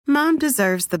Mom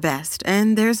deserves the best,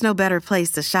 and there's no better place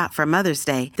to shop for Mother's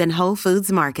Day than Whole Foods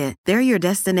Market. They're your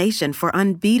destination for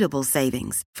unbeatable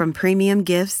savings, from premium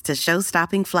gifts to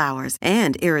show-stopping flowers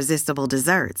and irresistible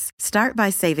desserts. Start by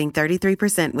saving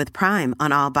 33% with Prime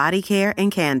on all body care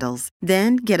and candles.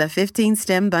 Then get a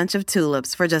 15-stem bunch of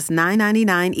tulips for just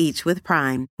 $9.99 each with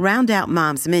Prime. Round out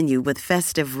Mom's menu with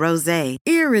festive rosé,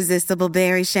 irresistible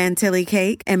berry chantilly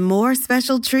cake, and more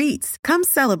special treats. Come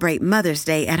celebrate Mother's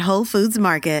Day at Whole Foods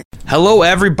Market. Hello,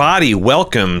 everybody.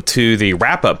 Welcome to the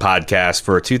wrap-up podcast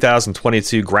for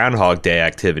 2022 Groundhog Day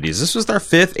activities. This was our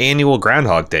 5th annual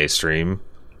Groundhog Day stream,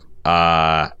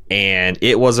 and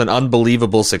it was an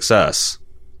unbelievable success,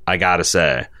 I gotta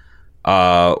say.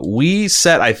 We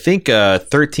set, I think, a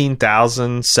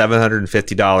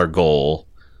 $13,750 goal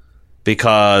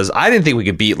because I didn't think we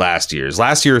could beat last year's.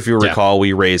 Last year, if you recall,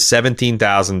 we raised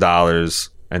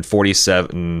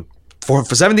 $17,047 for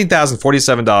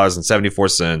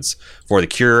 $17,047.74 for the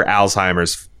Cure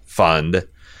Alzheimer's Fund.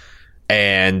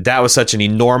 And that was such an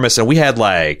enormous, and we had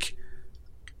a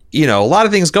lot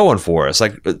of things going for us.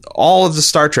 Like all of the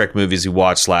Star Trek movies we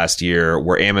watched last year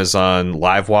were Amazon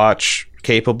Live Watch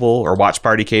capable or Watch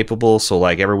Party capable. So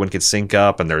like everyone could sync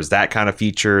up, and there's that kind of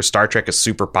feature. Star Trek is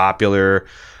super popular.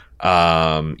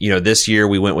 This year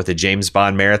we went with a James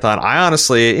Bond marathon. I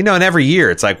honestly, and every year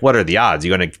it's like, what are the odds?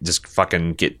 You're going to just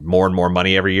fucking get more and more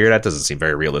money every year? That doesn't seem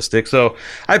very realistic. So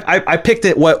I picked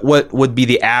it what would be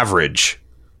the average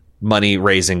money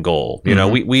raising goal.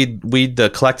 We'd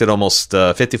collected almost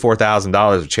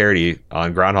 $54,000 of charity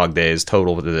on Groundhog Days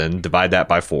total, then divide that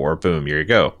by 4. Boom, here you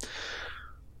go.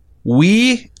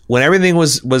 When everything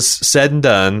was said and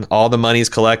done, all the money's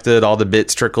collected, all the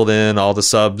bits trickled in, all the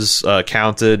subs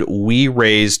counted, we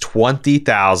raised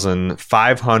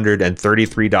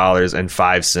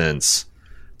 $20,533.05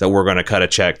 that we're going to cut a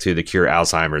check to the Cure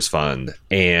Alzheimer's Fund.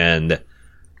 And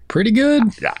pretty good.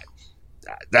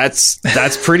 That's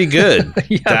pretty good.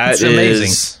 That's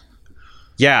amazing.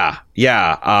 Yeah.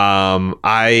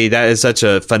 That is such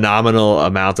a phenomenal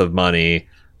amount of money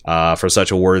for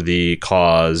such a worthy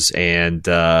cause. And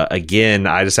again,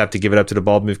 I just have to give it up to the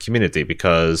Bald Move community,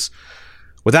 because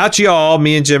without y'all,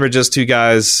 me and Jim are just two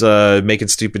guys making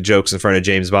stupid jokes in front of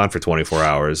James Bond for 24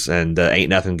 hours, and ain't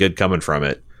nothing good coming from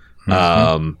it.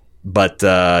 Mm-hmm. But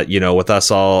with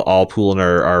us all pooling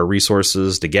our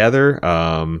resources together,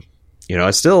 they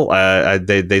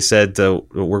said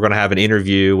we're going to have an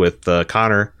interview with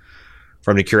Connor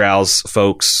from the Cure Al's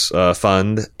folks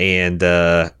fund, and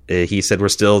he said we're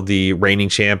still the reigning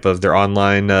champ of their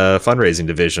online fundraising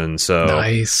division. So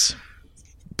nice.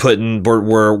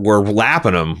 We're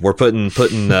lapping them. We're putting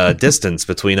distance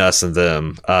between us and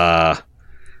them.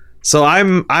 So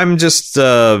I'm just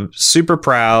super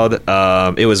proud.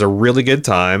 It was a really good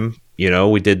time.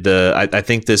 We did I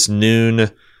think this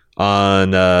noon on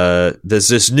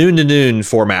this noon to noon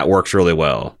format works really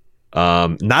well.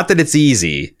 Not that it's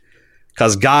easy,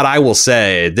 because God, I will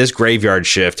say this graveyard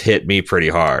shift hit me pretty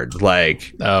hard.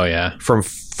 Like, oh yeah, from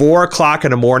 4 o'clock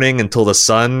in the morning until the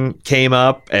sun came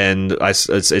up, and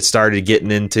it started getting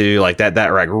into like that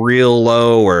like real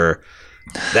low, or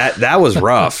that was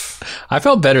rough. I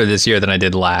felt better this year than I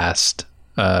did last.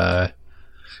 No,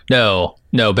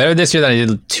 better this year than I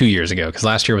did 2 years ago, because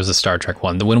last year was the Star Trek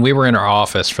one. When we were in our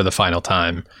office for the final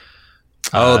time.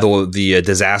 The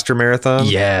disaster marathon?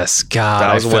 Yes, God.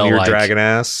 That was the one you were dragging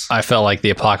ass? I felt like the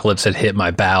apocalypse had hit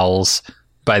my bowels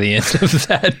by the end of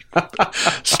that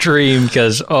stream,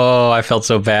 because, I felt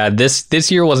so bad.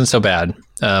 This year wasn't so bad.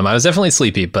 I was definitely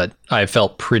sleepy, but I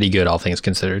felt pretty good, all things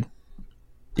considered.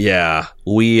 Yeah,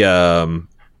 we had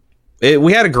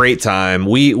a great time.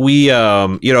 We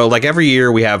like every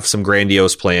year we have some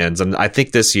grandiose plans, and I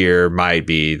think this year might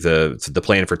be the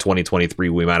plan for 2023.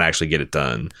 We might actually get it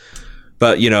done.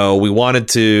 But, we wanted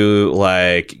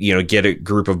to get a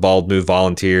group of Bald Move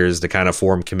volunteers to kind of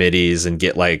form committees and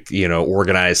get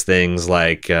organize things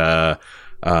like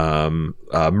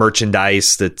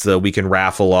merchandise that we can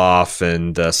raffle off,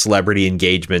 and celebrity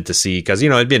engagement to see, because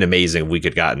it'd been amazing if we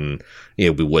could gotten,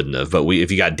 we wouldn't have, but if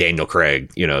you got Daniel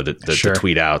Craig, to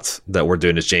tweet out that we're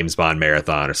doing this James Bond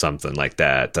marathon or something like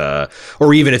that,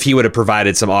 or even if he would have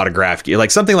provided some autograph, like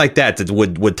something like that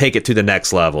would take it to the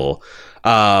next level.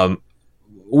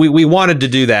 We wanted to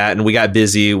do that, and we got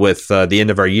busy with the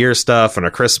end of our year stuff and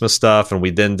our Christmas stuff, and we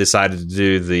then decided to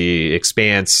do the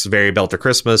Expanse Very Belter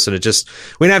Christmas, and we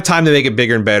didn't have time to make it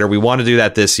bigger and better. We want to do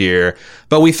that this year,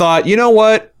 but we thought,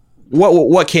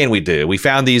 what can we do? We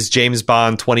found these James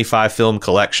Bond 25 film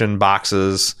collection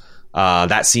boxes.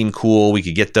 That seemed cool. We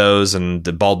could get those, and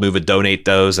the Bald Move would donate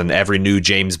those, and every new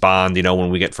James Bond, when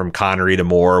we get from Connery to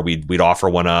Moore, we'd offer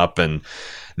one up, and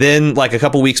Then, like a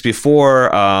couple weeks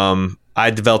before, I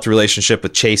developed a relationship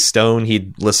with Chase Stone.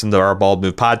 He'd listened to our Bald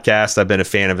Move podcast. I've been a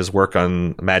fan of his work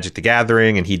on Magic the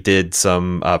Gathering, and he did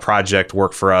some project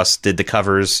work for us, did the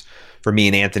covers for me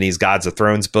and Anthony's Gods of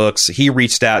Thrones books. He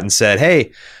reached out and said,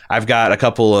 hey, I've got a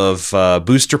couple of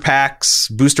booster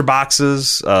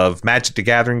boxes of Magic the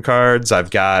Gathering cards. I've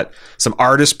got some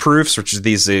artist proofs, which is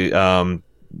these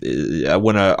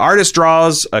when an artist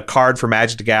draws a card for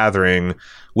Magic the Gathering,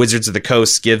 Wizards of the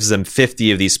Coast gives them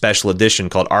 50 of these special edition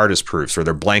called artist proofs, where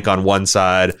they're blank on one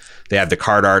side, they have the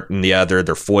card art in the other,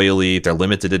 they're foily, they're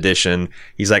limited edition.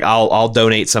 He's like, I'll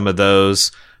donate some of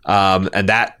those. And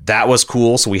that was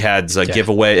cool. So we had a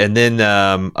giveaway, and then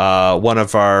one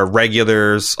of our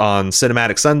regulars on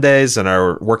Cinematic Sundays and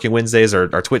our Working Wednesdays,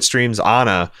 our Twitch streams,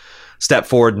 Anna, stepped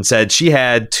forward and said she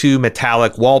had 2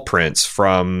 metallic wall prints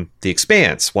from The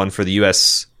Expanse, one for the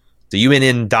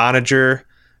UNN Doniger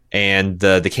and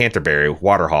the Canterbury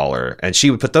Water Hauler, and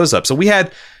she would put those up. So we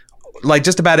had, like,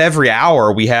 just about every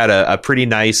hour we had a pretty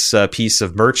nice piece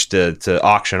of merch to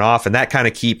auction off, and that kind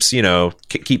of keeps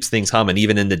things humming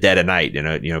even in the dead of night.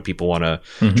 People want to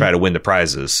try to win the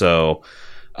prizes. So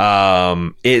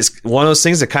it's one of those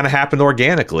things that kind of happened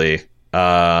organically,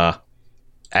 and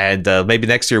maybe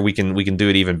next year we can do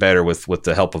it even better with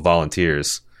the help of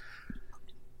volunteers.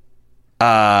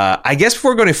 I guess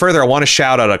before going any further, I want to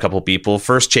shout out a couple people.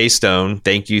 First, Chase Stone.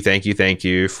 Thank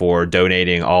you for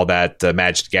donating all that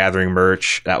Magic the Gathering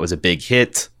merch. That was a big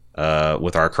hit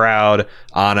with our crowd.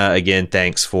 Anna, again,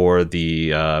 thanks for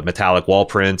the metallic wall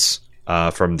prints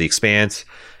from The Expanse.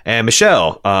 And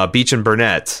Michelle, Beach and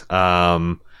Burnett,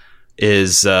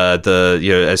 is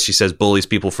as she says, bullies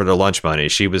people for their lunch money.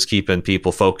 She was keeping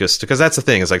people focused, because that's the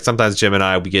thing. It's like sometimes Jim and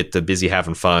I, we get busy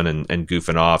having fun and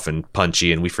goofing off and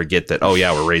punchy, and we forget that, oh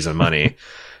yeah, we're raising money.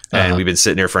 And we've been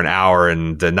sitting here for an hour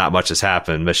and not much has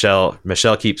happened. Michelle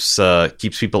keeps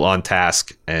people on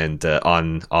task and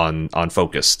on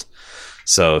focused.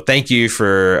 So thank you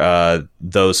for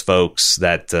those folks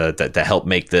that help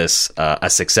make this a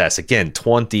success. Again,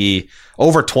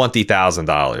 over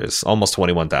 $20,000, almost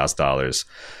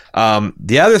 $21,000.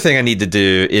 The other thing I need to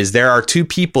do is there are 2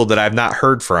 people that I've not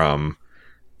heard from,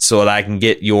 so that I can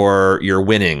get your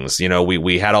winnings.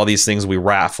 We had all these things we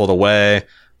raffled away.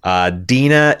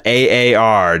 Dina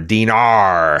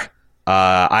Dinar,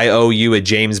 I owe you a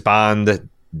James Bond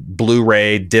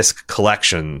Blu-ray disc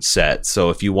collection set. So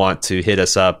if you want to hit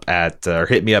us up or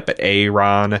hit me up at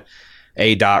a.ron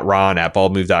at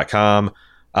baldmove.com.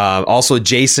 Also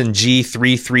Jason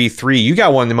G333, you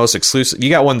got one of the most exclusive. You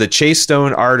got one of the Chase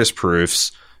Stone artist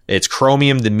proofs. It's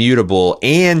Chromium the Mutable,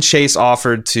 and Chase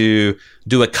offered to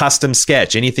do a custom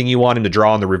sketch. Anything you want him to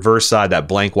draw on the reverse side, that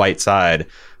blank white side,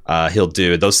 he'll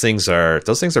do. Those things are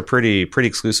pretty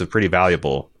exclusive, pretty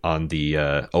valuable on the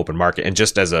open market, and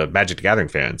just as a Magic the Gathering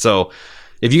fan. So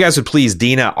if you guys would please,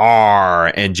 Dina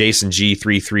R and Jason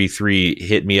G333,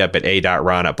 hit me up at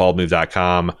a.ron at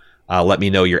baldmove.com. Let me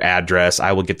know your address.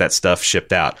 I will get that stuff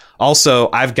shipped out. Also,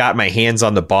 I've got my hands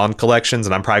on the Bond collections,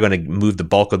 and I'm probably going to move the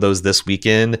bulk of those this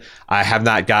weekend. I have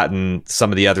not gotten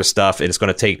some of the other stuff. It's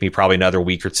going to take me probably another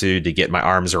week or 2 to get my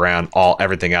arms around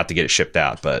everything out to get it shipped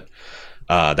out. But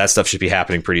that stuff should be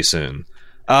happening pretty soon.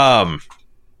 It's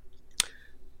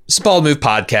a Bald Move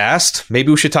podcast.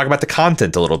 Maybe we should talk about the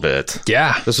content a little bit.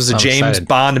 Yeah. This was a James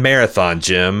Bond marathon,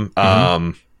 Jim.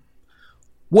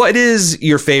 What is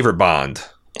your favorite Bond?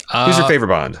 Who's your favorite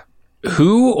Bond?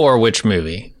 Who or which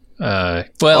movie? Well,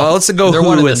 let's go they're who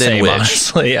one and the and then same, which.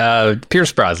 honestly.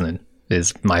 Pierce Brosnan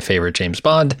is my favorite James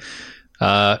Bond.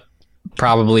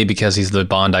 Probably because he's the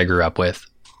Bond I grew up with,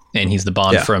 and he's the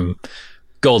Bond from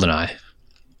GoldenEye.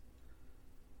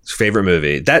 Favorite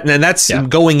movie. That's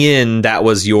going in. That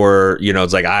was your,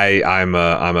 it's like I'm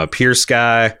a Pierce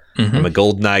guy. I'm a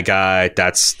GoldenEye guy.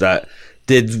 That's that.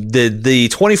 Did the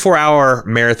 24-hour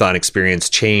marathon experience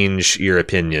change your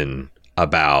opinion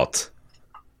about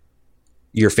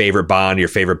your favorite Bond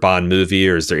movie,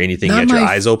 or is there anything you had your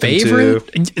eyes open to?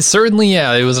 Certainly,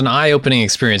 yeah. It was an eye-opening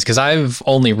experience, because I've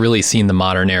only really seen the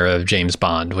modern era of James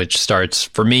Bond, which starts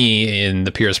for me in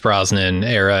the Pierce Brosnan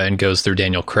era and goes through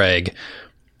Daniel Craig.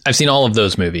 I've seen all of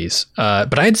those movies,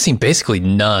 but I had seen basically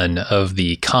none of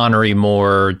the Connery,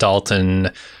 Moore,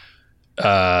 Dalton,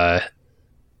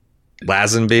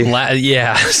 Lazenby.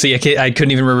 Yeah. See, I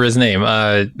couldn't even remember his name.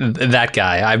 That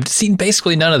guy. I've seen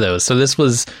basically none of those. So this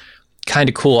was kind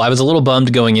of cool. I was a little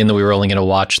bummed going in that we were only going to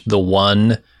watch the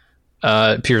one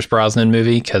Pierce Brosnan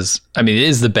movie, because, I mean, it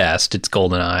is the best. It's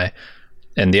GoldenEye,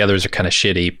 and the others are kind of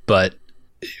shitty. But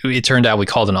it turned out we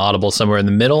called an audible somewhere in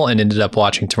the middle and ended up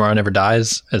watching Tomorrow Never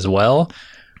Dies as well.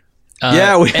 We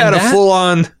had a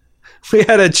full-on We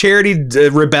had a charity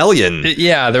rebellion.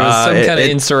 Yeah, there was some kind of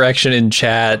insurrection in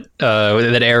chat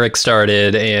that Eric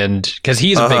started, and because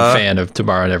he's a big fan of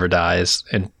Tomorrow Never Dies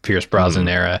and Pierce Brosnan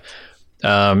era,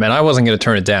 and I wasn't going to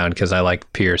turn it down because I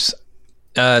like Pierce,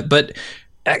 but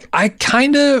I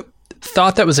kind of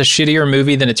thought that was a shittier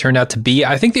movie than it turned out to be.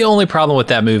 I think the only problem with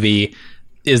that movie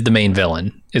is the main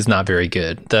villain is not very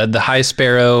good. The High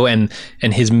Sparrow and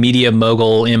his media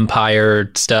mogul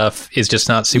empire stuff is just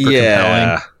not super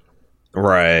compelling.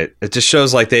 Right. It just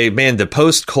shows like the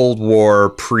post Cold War,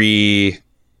 pre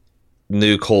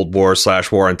new Cold War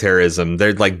 / war on terrorism,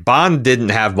 they're like, Bond didn't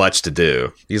have much to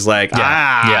do. He's like,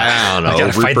 I don't know,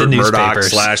 Rupert Murdoch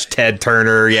 / Ted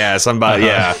Turner. Yeah. Somebody.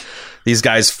 Yeah. These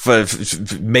guys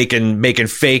making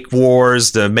fake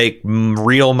wars to make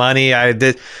real money.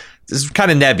 It's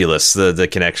kind of nebulous, the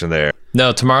connection there.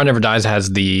 No, Tomorrow Never Dies has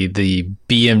the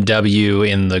BMW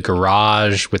in the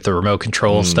garage with the remote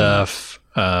control stuff.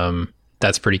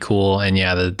 That's pretty cool. And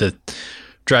yeah, the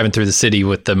driving through the city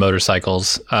with the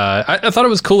motorcycles. I thought it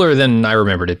was cooler than I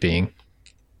remembered it being.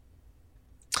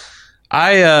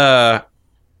 I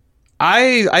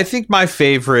think my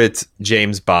favorite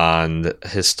James Bond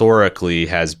historically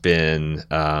has been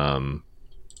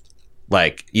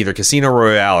like either Casino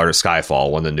Royale or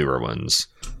Skyfall, one of the newer ones.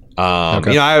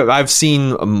 Okay. You know, I've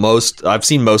seen most of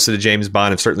the James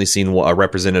Bond. I've certainly seen a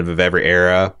representative of every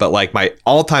era, but like my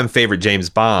all-time favorite James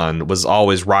Bond was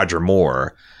always Roger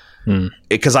Moore.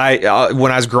 Because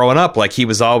when I was growing up, like he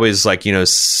was always like, you know,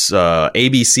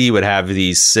 ABC would have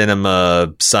these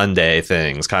Cinema Sunday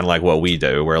things, kind of like what we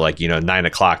do, where like, you know, 9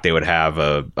 o'clock they would have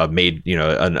a made, you know,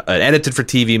 an edited for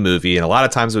TV movie, and a lot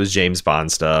of times it was James Bond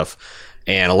stuff.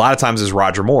 And a lot of times it was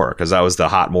Roger Moore, because that was the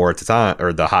hot Moore at the time,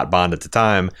 or the hot Bond at the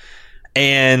time.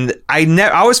 And I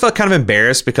always felt kind of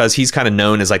embarrassed because he's kind of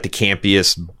known as like the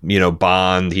campiest, you know,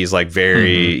 Bond. He's like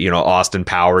very, you know, Austin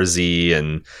Powers-y,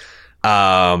 and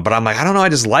but I'm like, I don't know, I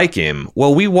just like him.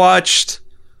 Well, we watched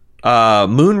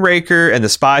Moonraker and The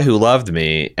Spy Who Loved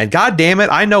Me, and god damn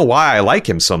it, I know why I like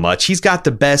him so much. He's got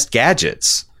the best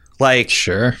gadgets. Like,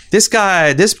 sure, this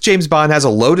James Bond has a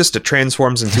Lotus that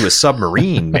transforms into a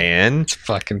submarine, man. It's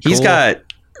fucking cool. He's got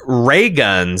ray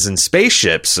guns and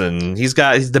spaceships, and he's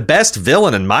the best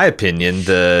villain, in my opinion.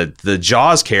 The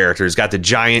Jaws character's got the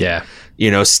giant, you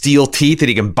know, steel teeth that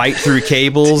he can bite through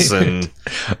cables, and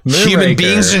human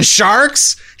beings and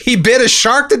sharks. He bit a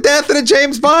shark to death in a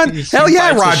James Bond. Hell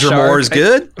yeah, Roger Moore is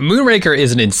good. Moonraker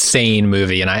is an insane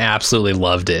movie, and I absolutely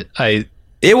loved it.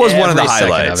 It was one of the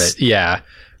highlights of it. Yeah.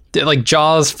 Like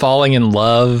Jaws falling in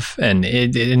love and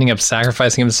ending up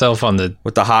sacrificing himself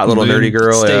with the hot little nerdy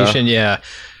girl station. Yeah.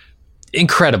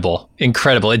 Incredible.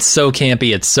 It's so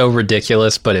campy. It's so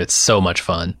ridiculous, but it's so much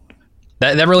fun.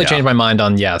 That really changed my mind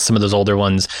on, some of those older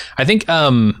ones. I think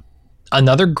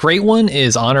another great one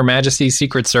is Honor Majesty's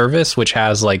Secret Service, which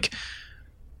has like,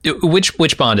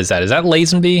 which Bond is that? Is that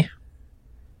Lazenby?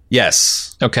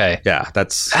 Yes. Okay. Yeah,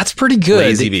 that's pretty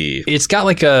good. Lazenby. It's got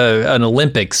like an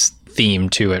Olympics theme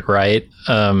to it, right?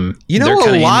 You know,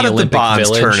 a lot of the Bonds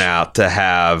turn out to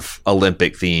have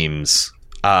Olympic themes.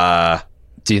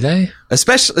 Do they?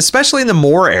 Especially in the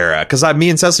Moore era, because me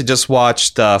and Cecily just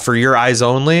watched For Your Eyes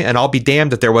Only, and I'll be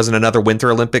damned if there wasn't another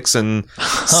Winter Olympics and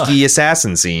ski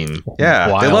assassin scene. Yeah,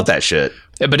 wild. They love that shit.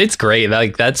 Yeah, but it's great.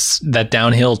 Like that's that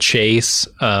downhill chase,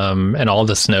 and all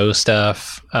the snow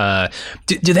stuff.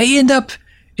 Do they end up?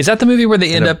 Is that the movie where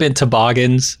they end up in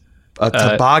toboggans? A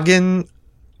toboggan.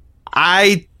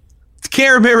 I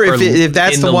can't remember if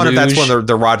that's the one, luge. If that's one of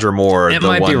the Roger Moore. It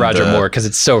might be Roger Moore because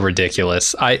it's so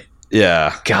ridiculous.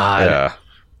 God,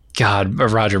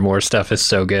 Roger Moore stuff is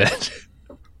so good.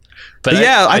 But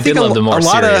I did love the more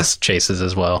serious chases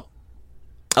as well.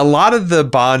 A lot of the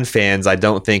Bond fans, I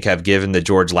don't think, have given the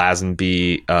George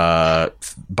Lazenby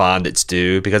Bond its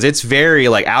due, because it's very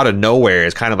like out of nowhere.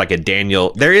 It's kind of like a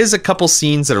Daniel. There is a couple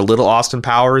scenes that are a little Austin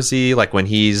Powers-y, like when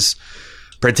he's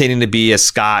pretending to be a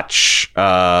Scotch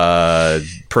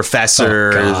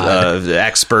professor,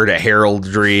 expert at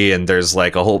heraldry, and there's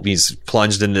like he's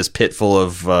plunged in this pit full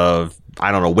of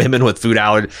I don't know, women with food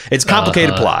allergy. It's a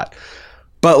complicated plot,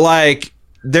 but like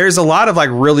there's a lot of like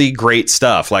really great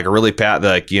stuff, like a really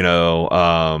like, you know,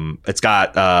 it's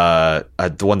got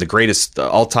one of the greatest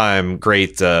all-time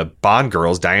great Bond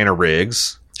girls, Diana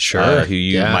Riggs. Sure. Who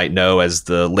you might know as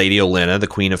the Lady Olenna, the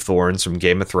Queen of Thorns from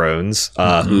Game of Thrones,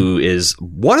 who is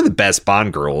one of the best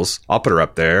Bond girls. I'll put her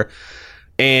up there.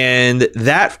 And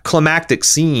that climactic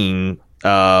scene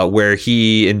where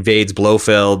he invades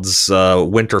Blofeld's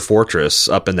winter fortress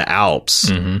up in the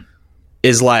Alps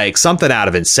is like something out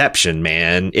of Inception,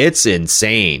 man. It's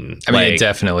insane. I mean, it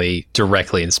definitely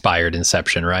directly inspired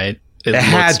Inception, right? It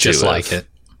had just like it.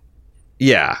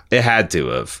 Yeah, it had to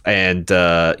have. And,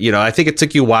 I think it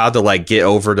took you a while to like get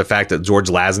over the fact that George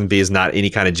Lazenby is not any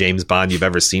kind of James Bond you've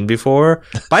ever seen before.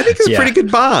 But I think it's a pretty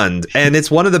good Bond. And it's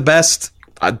one of the best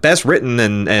written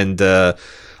and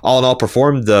all in all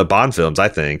performed Bond films, I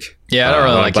think. Yeah, I don't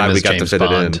really like him as James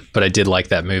Bond, but I did like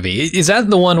that movie. Is that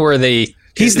the one where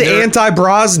He's the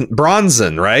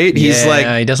anti-Bronson, right? He's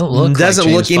he doesn't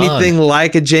look anything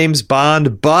like a James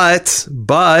Bond, but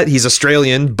he's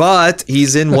Australian, but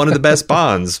he's in one of the best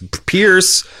Bonds.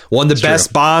 Pierce, one of the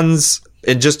best Bonds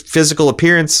in just physical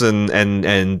appearance and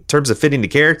in terms of fitting the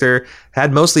character,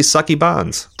 had mostly sucky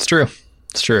Bonds. It's true.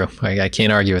 It's true. I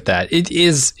can't argue with that. It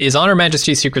is On Her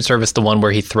Majesty's Secret Service the one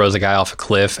where he throws a guy off a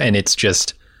cliff and it's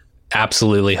just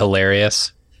absolutely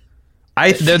hilarious?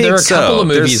 There are a couple of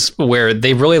movies where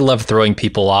they really love throwing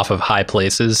people off of high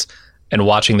places and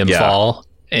watching them fall,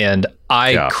 and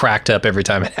I cracked up every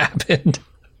time it happened.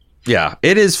 Yeah,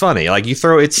 it is funny. Like you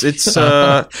throw it's it's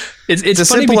a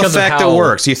simple effect that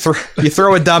works. You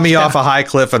throw a dummy off a high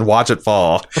cliff and watch it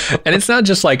fall. And it's not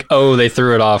just like, oh, they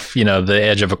threw it off, the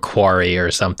edge of a quarry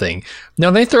or something. No,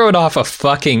 they throw it off a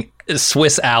fucking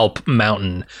Swiss Alp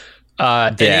mountain.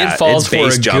 And it falls for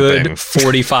a good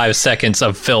 45 seconds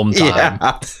of film time.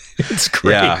 Yeah. It's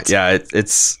great. Yeah,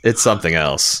 it's something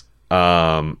else.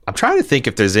 I'm trying to think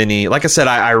if there's any. Like I said,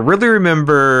 I really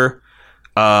remember.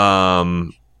 I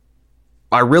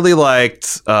really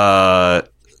liked. I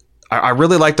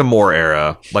really liked the Moore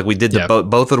era. Like we did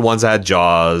both of the ones that had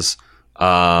Jaws.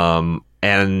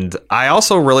 And I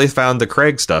also really found the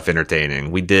Craig stuff entertaining.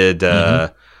 We did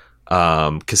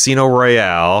Casino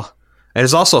Royale. And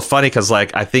it's also funny because,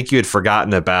 like, I think you had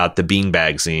forgotten about the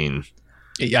beanbag scene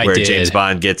where James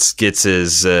Bond gets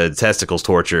his testicles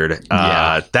tortured.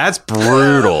 That's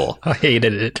brutal. I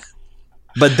hated it.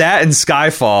 But that and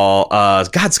Skyfall,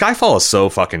 Skyfall is so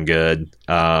fucking good.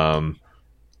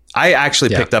 I actually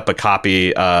picked up a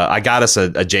copy. I got us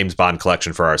a James Bond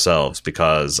collection for ourselves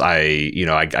because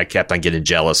I kept on getting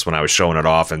jealous when I was showing it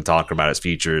off and talking about its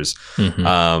features.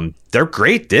 Mm-hmm. They're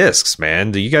great discs,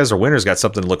 man. You guys are winners. Got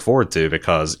something to look forward to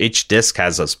because each disc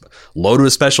has a load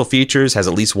of special features, has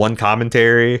at least one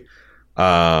commentary,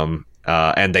 and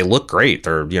they look great.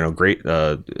 They're great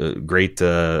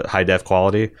high def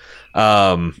quality.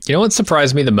 You know what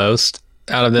surprised me the most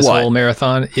out of this whole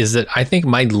marathon is that I think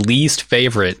my least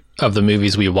favorite of the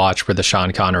movies we watched were the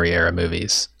Sean Connery era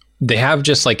movies. They have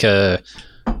just like a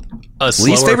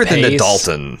least favorite pace. Than the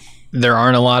Dalton. There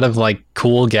aren't a lot of like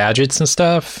cool gadgets and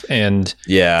stuff, and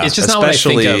it's just not what I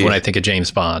think of when I think of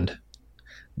James Bond.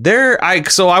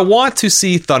 So I want to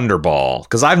see Thunderball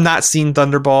because I've not seen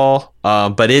Thunderball,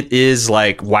 but it is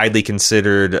like widely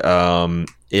considered,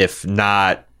 if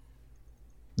not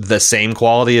the same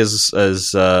quality as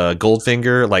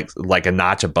Goldfinger, like a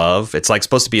notch above. It's like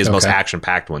supposed to be his most action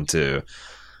packed one too.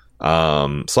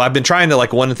 So I've been trying to,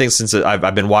 like, one of the things since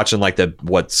I've been watching like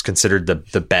what's considered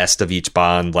the best of each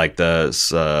Bond, like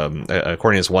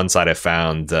according to this one site I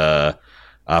found,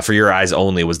 For Your Eyes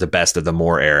Only was the best of the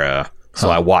Moore era. So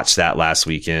I watched that last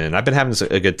weekend. I've been having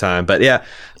a good time, but yeah,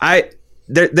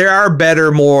 there are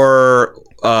better, more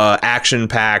action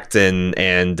packed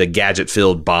and the gadget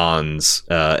filled Bonds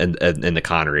in the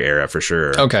Connery era for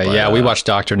sure. Okay, but, we watched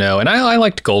Dr. No, and I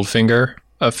liked Goldfinger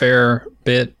a fair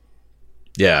bit.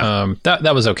 Yeah,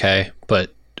 that was okay,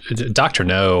 but Dr.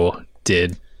 No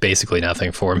did basically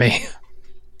nothing for me.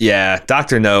 Yeah,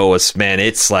 Dr. No was, man,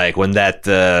 it's like when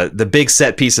the big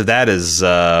set piece of that is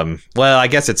I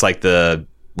guess it's like the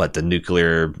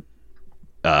nuclear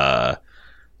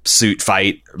suit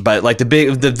fight, but like one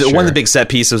of the big set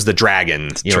pieces was the dragon,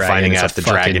 finding out the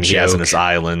dragon he has on this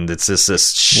island. It's this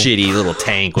shitty little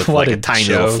tank with like a tiny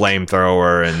little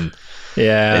flamethrower, and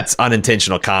it's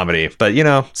unintentional comedy, but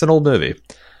it's an old movie.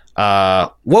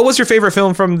 What was your favorite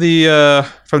film from the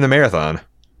marathon?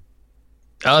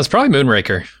 It's probably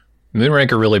Moonraker.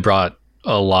 Moonraker really brought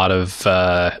a lot of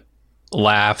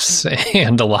laughs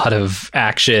and a lot of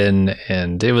action,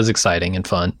 and it was exciting and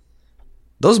fun.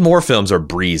 Those Moore films are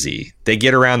breezy. They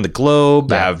get around the globe,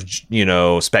 have,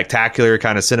 spectacular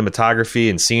kind of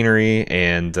cinematography and scenery,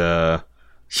 and then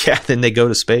they go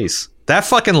to space. That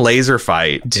fucking laser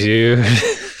fight, dude.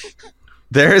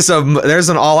 There's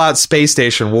an all-out space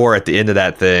station war at the end of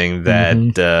that thing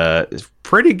that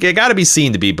it got to be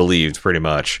seen to be believed, pretty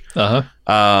much.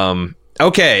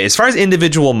 Okay, as far as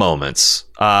individual moments,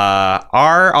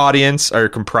 our audience are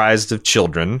comprised of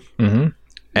children,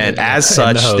 and as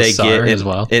such, they get as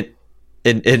well.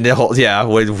 In the whole,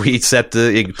 we set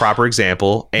the proper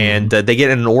example, and they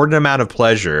get an inordinate amount of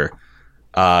pleasure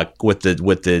with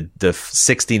the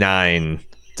 69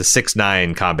 to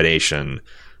 6'9" combination.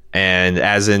 And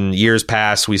as in years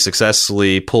past, we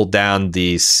successfully pulled down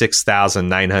the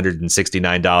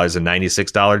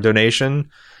 $6,969.96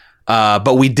 donation.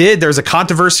 But we did. There's a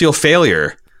controversial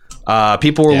failure.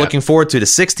 People were looking forward to the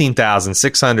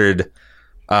 $16,600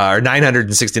 or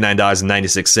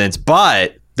 $969.96,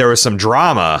 but there was some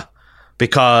drama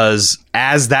because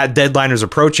as that deadline was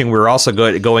approaching, we were also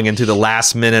going into the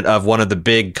last minute of one of the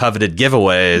big coveted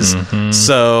giveaways. Mm-hmm.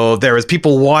 So there was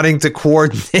people wanting to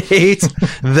coordinate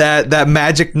that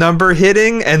magic number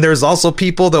hitting, and there's also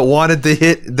people that wanted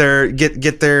to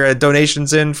get their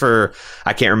donations in for,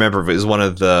 I can't remember if it was one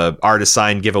of the artist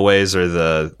signed giveaways or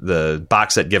the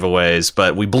box set giveaways,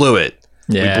 but we blew it.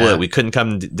 Yeah. We blew it. We couldn't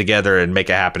come together and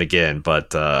make it happen again, but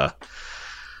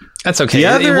that's okay.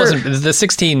 It wasn't the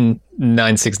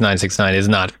 16,96969 is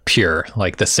not pure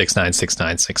like the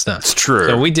 696969. It's true.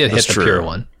 So we did hit the pure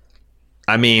one.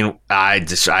 I mean, I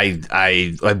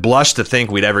blush to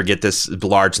think we'd ever get this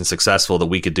large and successful that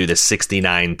we could do the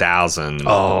 69,000.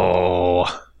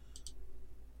 Oh.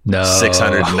 No.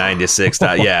 696.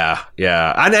 Yeah.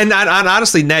 And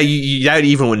honestly, now that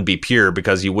even wouldn't be pure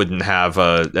because you wouldn't have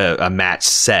a match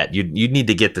set. You'd need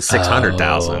to get the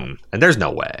 600,000, and there's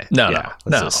no way. No.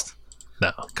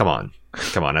 Come on,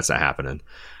 that's not happening.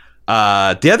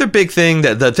 The other big thing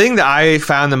the thing that I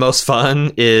found the most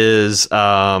fun is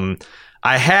I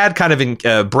had kind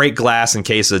of break glass in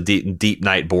case of deep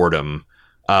night boredom.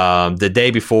 The day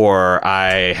before,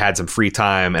 I had some free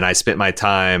time, and I spent my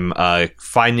time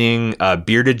finding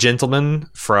bearded gentlemen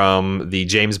from the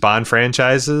James Bond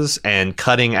franchises and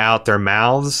cutting out their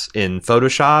mouths in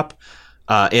Photoshop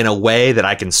in a way that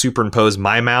I can superimpose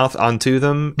my mouth onto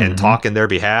them and talk in their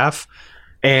behalf.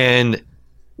 And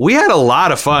we had a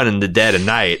lot of fun in the dead of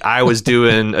night. I was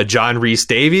doing a John Rhys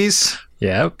Davies.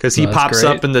 Yeah, because he pops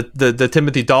up in the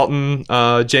Timothy Dalton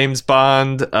James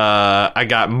Bond. I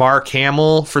got Mark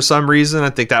Hamill for some reason.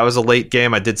 I think that was a late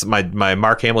game. I did my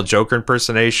Mark Hamill Joker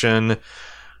impersonation.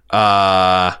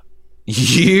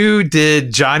 You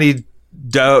did Don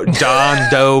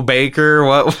Doe Baker.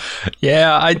 What?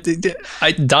 Yeah,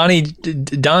 Donnie.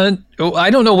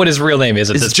 I don't know what his real name is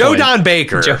at this Joe point. Don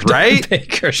Baker, right? Don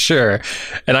Baker, sure.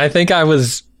 And I think I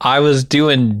was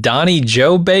doing Donnie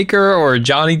Joe Baker or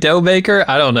Johnny Doe Baker.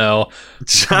 I don't know.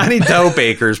 Johnny Doe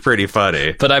Baker is pretty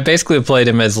funny. But I basically played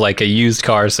him as like a used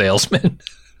car salesman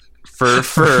for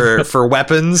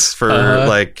weapons.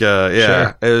 Sure.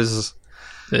 It was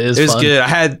good.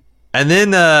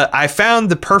 I found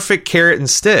the perfect carrot and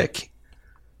stick.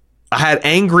 I had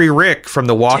Angry Rick from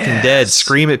The Walking Dead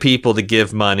scream at people to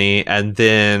give money, and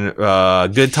then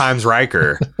Good Times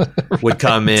Riker would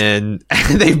come in,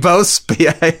 and they both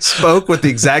spoke with the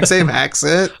exact same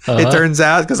accent, it turns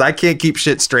out, because I can't keep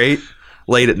shit straight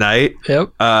late at night.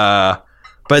 Yep. But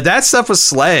that stuff was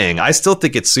slaying. I still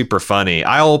think it's super funny.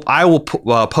 I will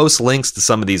post links to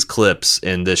some of these clips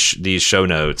in these show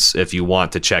notes if you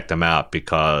want to check them out,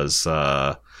 because...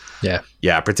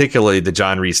 particularly the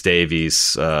John Rhys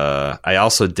Davies. I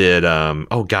also did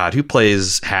who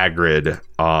plays Hagrid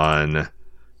on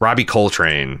Robbie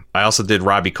Coltrane. I also did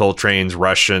Robbie Coltrane's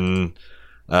Russian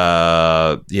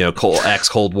ex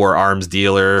Cold War arms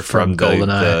dealer from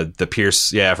GoldenEye. The Pierce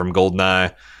from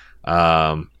GoldenEye.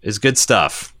 It's good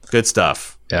stuff.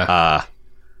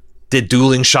 Did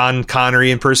dueling Sean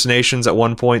Connery impersonations at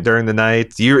one point during the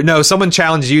night. Someone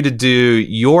challenged you to do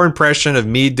your impression of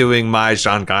me doing my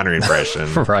Sean Connery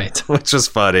impression. Right. Which was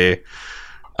funny.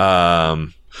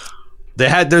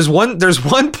 There's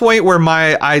one point where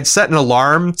I'd set an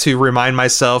alarm to remind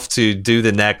myself to do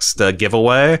the next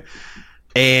giveaway,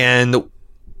 and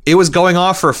it was going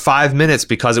off for 5 minutes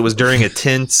because it was during a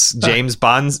tense James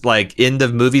Bond end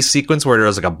of movie sequence where there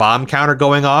was a bomb counter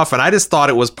going off, and I just thought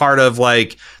it was part of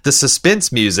the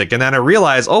suspense music, and then I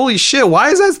realized, holy shit, why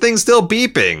is that thing still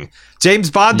beeping? James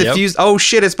Bond diffused. Oh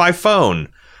shit, it's my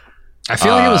phone. I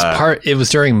feel like it was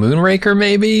during Moonraker,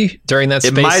 maybe during that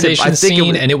space station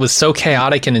scene, and it was so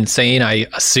chaotic and insane. I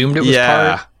assumed it was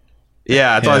part.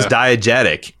 Yeah, I thought it was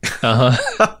diegetic.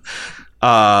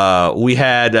 We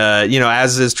had,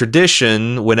 as is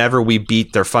tradition, whenever we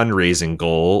beat their fundraising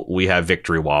goal, we have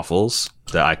victory waffles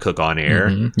that I cook on air.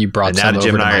 Mm-hmm. You brought some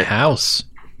over to my house.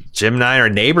 Jim and I are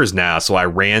neighbors now, so I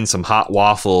ran some hot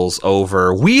waffles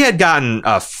over. We had gotten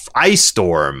a ice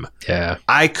storm. Yeah.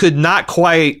 I could not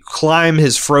quite climb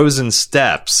his frozen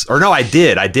steps. Or no, I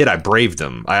did. I braved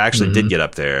them. I actually did get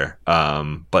up there.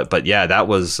 But yeah, that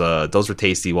was those were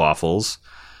tasty waffles.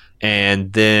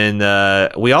 And then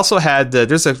we also had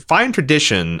there's a fine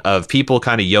tradition of people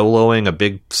kind of YOLOing a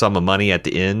big sum of money at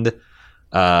the end.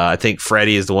 I think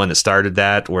Freddie is the one that started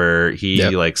that, where he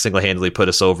single-handedly put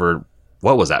us over.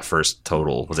 What was that first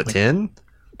total? Was it 10?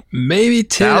 Maybe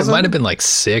 10. It might have been like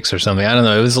 6 or something. I don't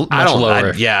know. It was much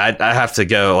lower. I have to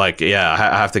go. I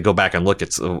have to go back and look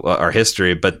at our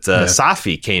history. But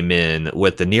Safi came in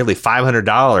with the nearly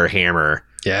 $500 hammer.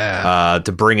 Yeah.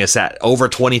 To bring us at over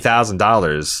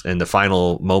 $20,000 in the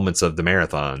final moments of the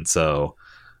marathon. So,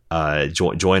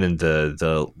 joining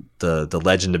the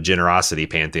Legend of Generosity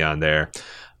pantheon there.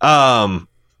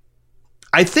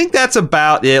 I think that's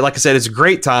about it. Like I said, it's a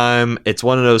great time. It's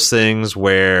one of those things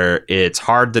where it's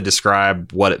hard to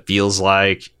describe what it feels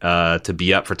like to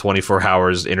be up for 24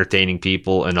 hours entertaining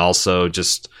people and also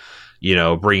just,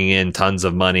 bringing in tons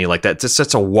of money like that. Just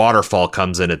such a waterfall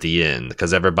comes in at the end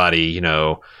because everybody,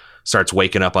 starts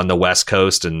waking up on the West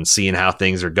Coast and seeing how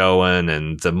things are going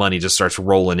and the money just starts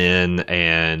rolling in.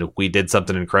 And we did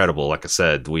something incredible. Like I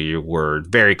said, we were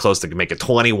very close to making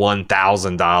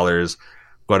 $21,000.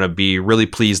 Going to be really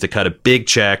pleased to cut a big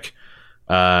check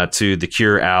to the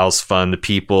Cure Owls Fund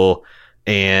people.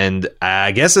 And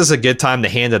I guess it's a good time to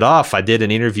hand it off. I did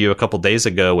an interview a couple days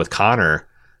ago with Connor.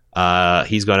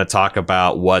 He's going to talk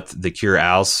about what the Cure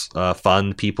Owls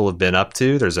Fund people have been up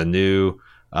to. There's a new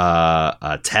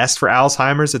test for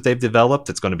Alzheimer's that they've developed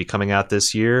that's going to be coming out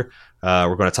this year.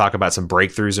 We're going to talk about some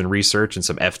breakthroughs in research and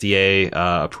some FDA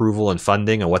approval and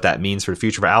funding and what that means for the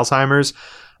future of Alzheimer's.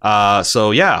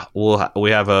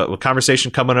 We have a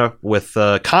conversation coming up with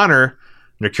Connor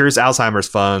and the Cure's Alzheimer's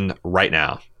Fund right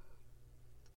now.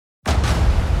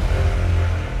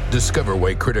 Discover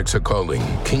why critics are calling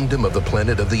Kingdom of the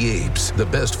Planet of the Apes the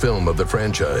best film of the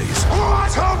franchise.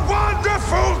 What a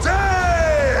wonderful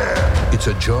day! It's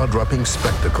a jaw-dropping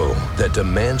spectacle that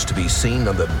demands to be seen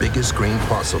on the biggest screen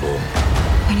possible.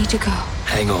 We need to go.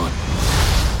 Hang on.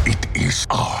 It is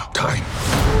our time.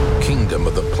 Kingdom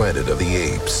of the Planet of the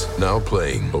Apes. Now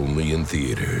playing only in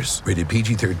theaters. Rated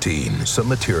PG-13. Some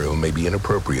material may be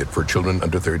inappropriate for children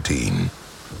under 13.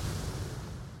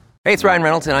 Hey, it's Ryan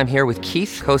Reynolds, and I'm here with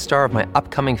Keith, co-star of my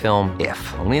upcoming film,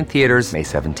 If, only in theaters May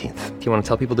 17th. Do you want to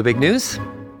tell people the big news?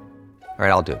 All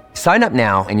right, I'll do it. Sign up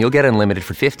now and you'll get unlimited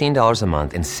for $15 a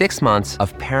month and 6 months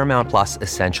of Paramount Plus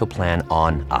Essential Plan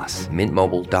on us.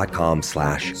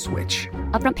 MintMobile.com/switch.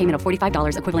 Upfront payment of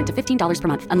 $45 equivalent to $15 per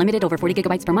month. Unlimited over 40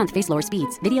 gigabytes per month. Face lower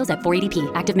speeds. Videos at 480p.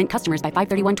 Active Mint customers by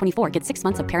 531.24 get 6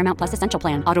 months of Paramount Plus Essential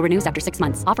Plan. Auto renews after 6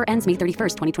 months. Offer ends May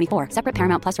 31st, 2024. Separate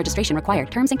Paramount Plus registration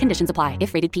required. Terms and conditions apply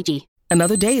if rated PG.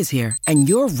 Another day is here and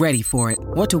you're ready for it.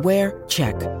 What to wear?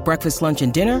 Check. Breakfast, lunch,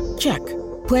 and dinner? Check.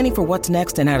 Planning for what's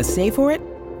next and how to save for it?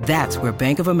 That's where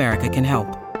Bank of America can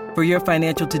help. For your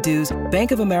financial to-dos,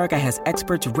 Bank of America has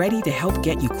experts ready to help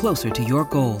get you closer to your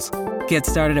goals. Get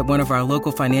started at one of our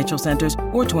local financial centers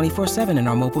or 24/7 in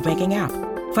our mobile banking app.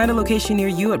 Find a location near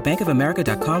you at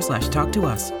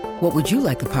bankofamerica.com/talktous. What would you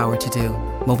like the power to do?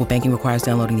 Mobile banking requires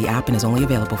downloading the app and is only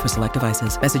available for select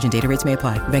devices. Message and data rates may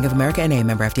apply. Bank of America NA,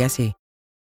 member FDIC.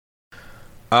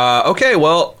 Okay,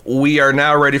 well, we are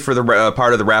now ready for the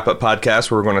part of the wrap-up podcast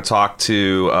where we're going to talk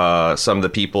to some of the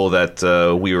people that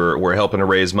we're helping to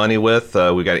raise money with.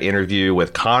 We got an interview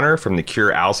with Connor from the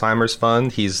Cure Alzheimer's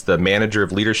Fund. He's the manager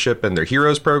of leadership in their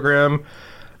Heroes program.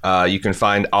 You can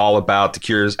find all about the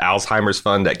Cure's Alzheimer's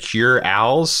Fund at Cure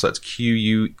Owls. That's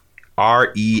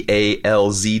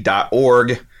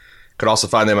QUREALZ.org. Could also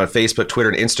find them on Facebook, Twitter,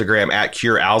 and Instagram at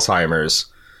Cure Alzheimer's.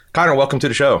 Connor, welcome to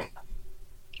the show.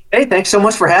 Hey, thanks so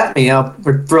much for having me.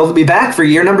 We're thrilled to be back for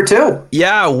year number 2.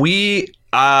 Yeah, we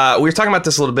were talking about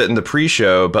this a little bit in the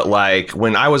pre-show, but like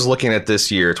when I was looking at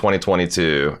this year,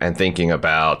 2022, and thinking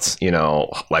about,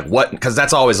 like what, because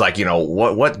that's always like,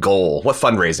 what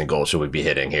fundraising goal should we be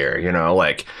hitting here?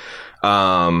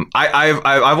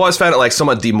 I've always found it like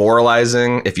somewhat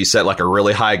demoralizing if you set like a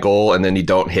really high goal and then you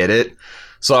don't hit it.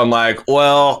 So I'm like,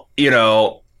 well,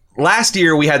 last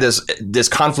year we had this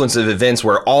confluence of events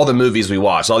where all the movies we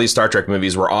watched, all these Star Trek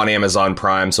movies, were on Amazon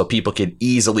Prime, so people could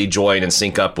easily join and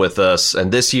sync up with us.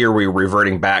 And this year we're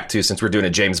reverting back to, since we're doing a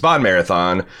James Bond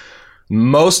marathon,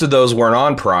 most of those weren't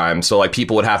on Prime, so like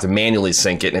people would have to manually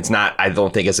sync it, and it's not, I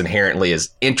don't think, as inherently as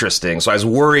interesting. So I was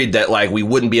worried that like we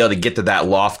wouldn't be able to get to that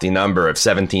lofty number of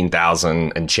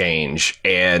 17,000 and change.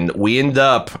 And we end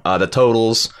up the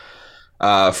totals.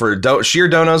 For sheer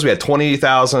donos, we had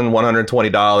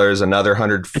 $20,120, another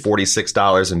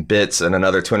 $146 in bits, and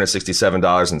another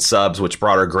 $267 in subs, which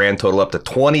brought our grand total up to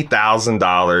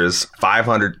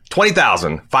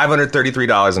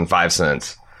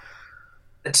 $20,533.05.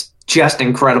 It's just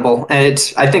incredible,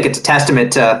 and I think it's a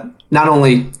testament to not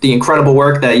only the incredible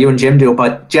work that you and Jim do,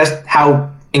 but just how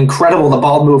incredible the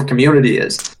Bald Move community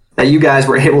is. That you guys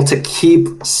were able to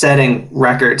keep setting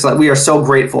records. Like, we are so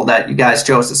grateful that you guys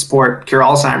chose to support Cure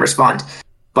Alzheimer's Fund.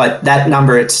 But that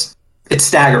number, it's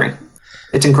staggering.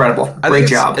 It's incredible. Great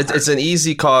job. It's an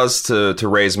easy cause to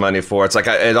raise money for. It's like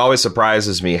it always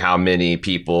surprises me how many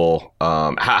people,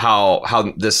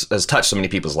 how this has touched so many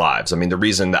people's lives. I mean, the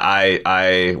reason that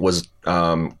I was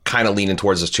kind of leaning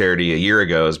towards this charity a year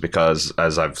ago is because,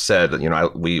 as I've said,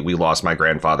 we lost my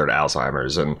grandfather to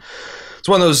Alzheimer's, and it's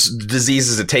one of those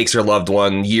diseases that takes your loved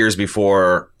one years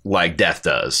before like death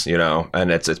does,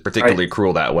 and it's particularly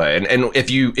cruel that way. And if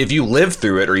you live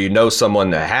through it, or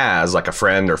someone that has, like a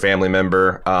friend or family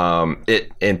member,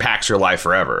 it impacts your life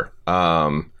forever.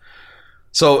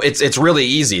 So it's really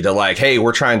easy to like, hey,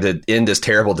 we're trying to end this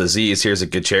terrible disease. Here's a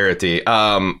good charity.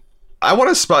 I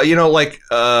want to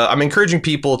I'm encouraging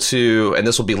people to, and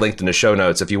this will be linked in the show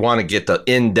notes, if you want to get the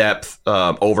in-depth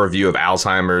overview of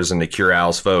Alzheimer's and the Cure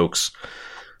Alz folks,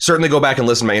 certainly go back and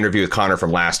listen to my interview with Connor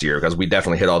from last year, because we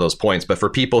definitely hit all those points. But for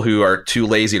people who are too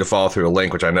lazy to follow through a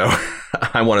link, which I know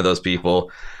I'm one of those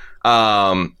people,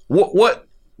 what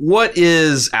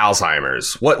is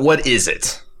Alzheimer's? What is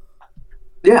it?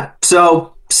 Yeah.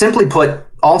 So simply put,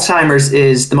 Alzheimer's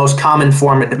is the most common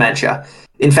form of dementia.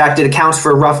 In fact, it accounts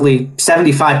for roughly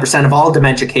 75% of all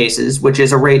dementia cases, which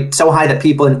is a rate so high that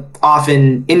people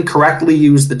often incorrectly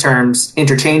use the terms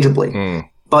interchangeably.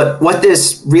 But what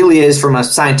this really is from a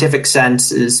scientific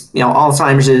sense is,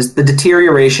 Alzheimer's is the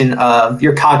deterioration of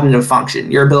your cognitive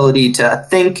function, your ability to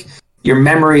think, your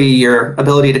memory, your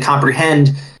ability to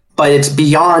comprehend, but it's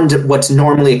beyond what's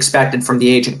normally expected from the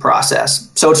aging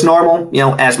process. So it's normal,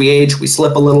 as we age, we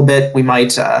slip a little bit, we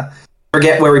might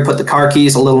forget where we put the car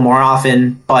keys a little more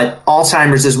often, but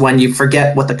Alzheimer's is when you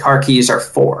forget what the car keys are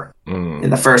for in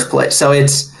the first place. So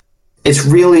it's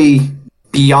really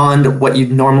beyond what you'd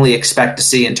normally expect to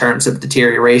see in terms of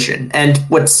deterioration. And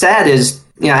what's sad is,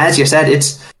 as you said,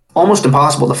 it's almost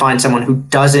impossible to find someone who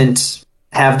doesn't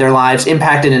have their lives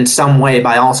impacted in some way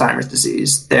by Alzheimer's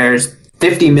disease. There's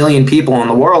 50 million people in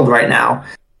the world right now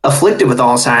afflicted with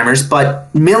Alzheimer's,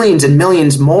 but millions and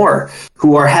millions more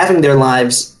who are having their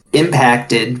lives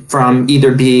impacted from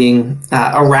either being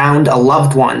around a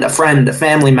loved one, a friend, a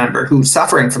family member who's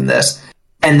suffering from this.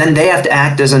 And then they have to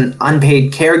act as an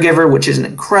unpaid caregiver, which is an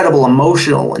incredible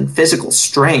emotional and physical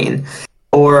strain,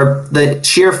 or the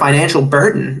sheer financial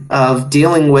burden of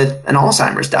dealing with an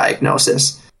Alzheimer's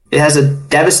diagnosis. It has a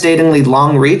devastatingly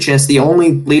long reach, and it's the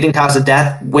only leading cause of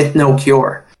death with no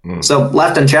cure. So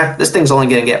left unchecked, this thing's only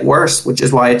going to get worse, which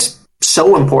is why it's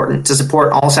so important to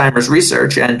support Alzheimer's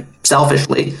research and,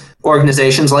 selfishly,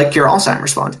 organizations like Cure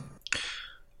Alzheimer's Fund.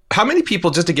 How many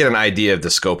people, just to get an idea of the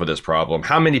scope of this problem,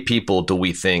 how many people do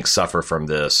we think suffer from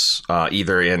this,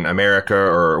 either in America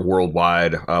or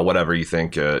worldwide, whatever you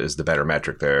think is the better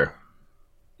metric there?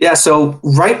 Yeah, so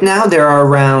right now there are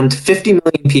around 50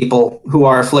 million people who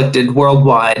are afflicted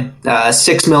worldwide,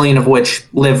 6 million of which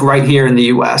live right here in the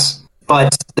U.S.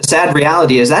 But the sad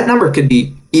reality is that number could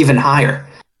be even higher,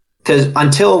 because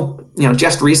until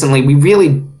just recently, we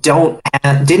really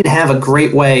didn't have a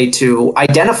great way to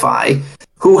identify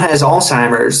who has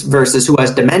Alzheimer's versus who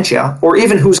has dementia, or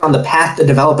even who's on the path to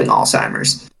developing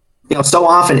Alzheimer's. So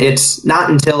often it's not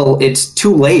until it's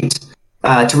too late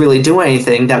to really do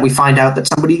anything that we find out that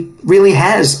somebody really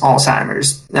has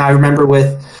Alzheimer's. Now, I remember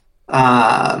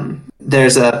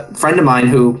there's a friend of mine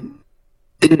who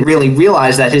didn't really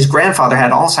realize that his grandfather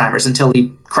had Alzheimer's until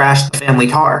he crashed the family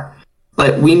car.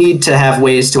 But we need to have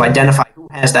ways to identify who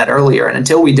has that earlier, and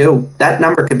until we do, that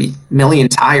number could be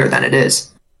millions higher than it is.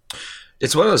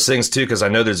 It's one of those things, too, because I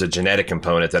know there's a genetic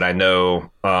component that I know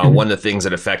one of the things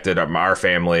that affected our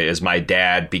family is my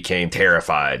dad became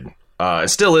terrified. It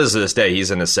still is to this day. He's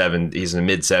in the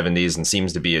mid 70s and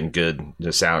seems to be in good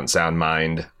sound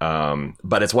mind.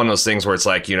 But it's one of those things where it's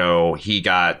like, he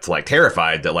got like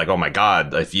terrified that like, oh my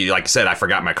God, if you, like I said, I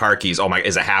forgot my car keys. Oh my,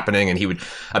 is it happening? And he would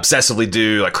obsessively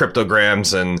do like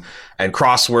cryptograms and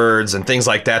crosswords and things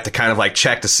like that to kind of like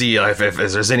check to see if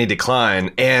there's any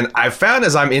decline. And I've found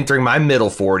as I'm entering my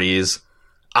middle 40s,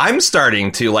 I'm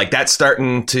starting to like that's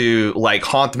starting to like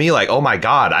haunt me. Like, oh my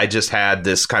God, I just had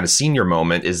this kind of senior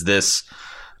moment. Is this?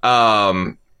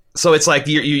 So it's like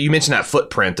you mentioned that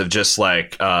footprint of just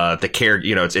like the care.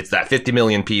 It's that 50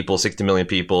 million people, 60 million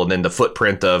people, and then the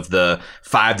footprint of the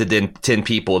 5 to 10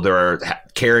 people that are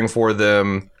caring for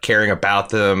them, caring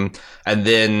about them, and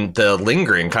then the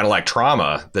lingering kind of like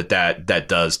trauma that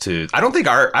does to. I don't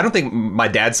think my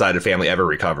dad's side of the family ever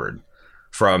recovered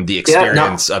from the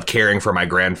experience of caring for my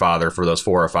grandfather for those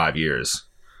 4 or 5 years.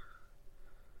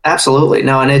 Absolutely.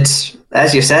 No, and it's,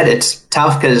 as you said, it's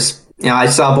tough because, I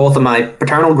saw both of my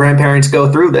paternal grandparents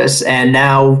go through this. And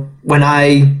now when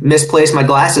I misplace my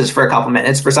glasses for a couple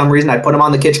minutes, for some reason, I put them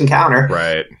on the kitchen counter.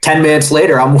 Right. 10 minutes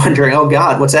later, I'm wondering, oh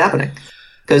God, what's happening?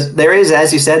 because there is,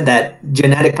 as you said, that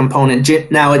genetic component.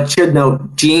 Now, it should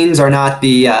note, genes are not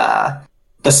the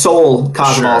sole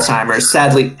cause of Alzheimer's.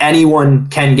 Sadly, anyone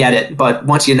can get it, but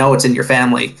once you know it's in your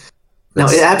family, no,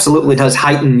 it absolutely does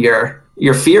heighten your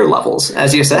fear levels,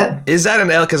 as you said. Is that an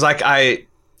L? Because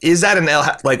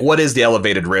what is the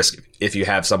elevated risk if you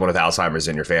have someone with Alzheimer's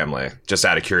in your family? Just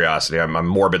out of curiosity, I'm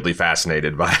morbidly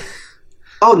fascinated by.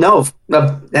 Oh no,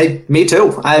 hey, me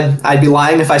too. I'd be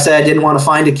lying if I said I didn't want to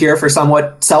find a cure for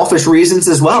somewhat selfish reasons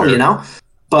as well, you know.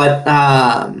 But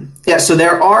so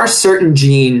there are certain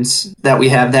genes that we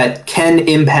have that can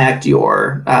impact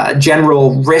your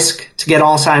general risk to get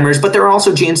Alzheimer's, but there are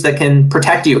also genes that can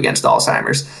protect you against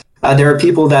Alzheimer's. There are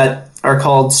people that are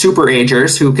called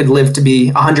superagers who could live to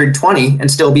be 120 and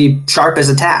still be sharp as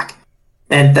a tack.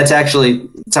 And that's actually,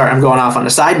 sorry, I'm going off on a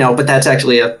side note, but that's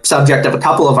actually a subject of a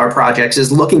couple of our projects, is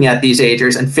looking at these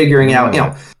agers and figuring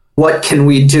out, what can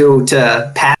we do to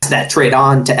pass that trait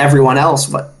on to everyone else,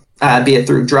 but be it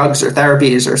through drugs or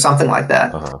therapies or something like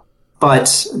that.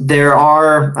 But there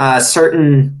are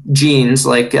certain genes,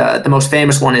 like the most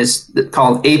famous one is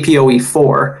called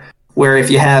APOE4, where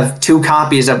if you have 2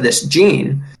 copies of this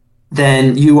gene,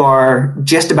 then you are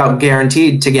just about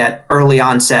guaranteed to get early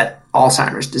onset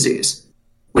Alzheimer's disease,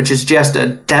 which is just a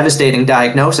devastating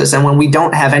diagnosis. And when we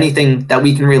don't have anything that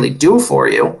we can really do for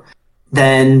you,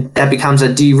 then that becomes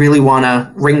do you really want to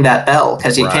ring that bell?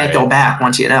 Because you can't go back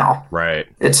once you know. Right.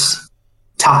 It's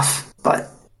tough, but...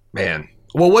 Man.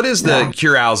 Well, what is the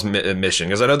Cure Al's mission?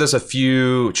 Because I know there's a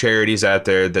few charities out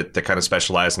there that kind of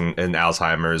specialize in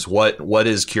Alzheimer's. What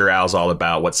is Cure Al's all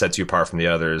about? What sets you apart from the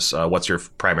others? What's your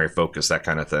primary focus? That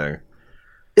kind of thing.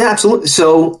 Yeah, absolutely.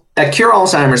 So at Cure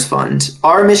Alzheimer's Fund,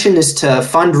 our mission is to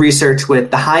fund research with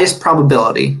the highest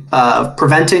probability of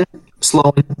preventing,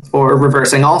 slowing, or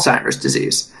reversing Alzheimer's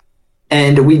disease.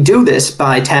 And we do this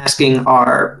by tasking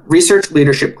our research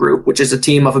leadership group, which is a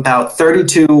team of about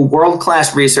 32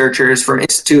 world-class researchers from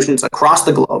institutions across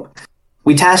the globe.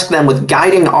 We task them with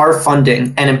guiding our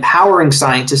funding and empowering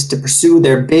scientists to pursue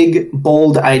their big,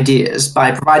 bold ideas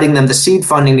by providing them the seed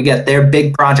funding to get their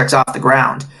big projects off the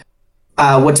ground.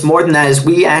 What's more than that is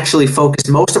we actually focus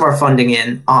most of our funding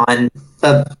in on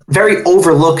a very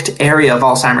overlooked area of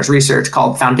Alzheimer's research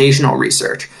called foundational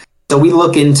research. So we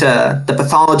look into the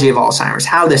pathology of Alzheimer's,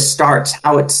 how this starts,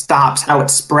 how it stops, how it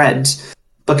spreads.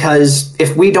 Because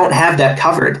if we don't have that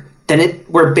covered, then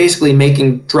we're basically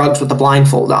making drugs with the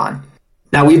blindfold on.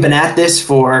 Now, we've been at this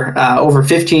for over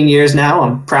 15 years now.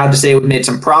 I'm proud to say we've made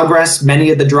some progress.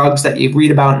 Many of the drugs that you read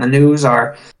about in the news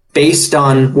are based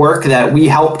on work that we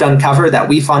helped uncover, that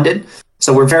we funded.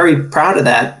 So we're very proud of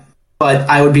that. But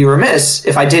I would be remiss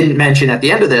if I didn't mention at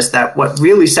the end of this that what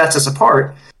really sets us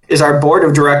apart is our board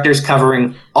of directors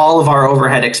covering all of our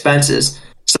overhead expenses,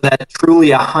 so that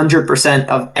truly 100%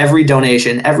 of every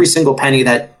donation, every single penny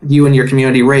that you and your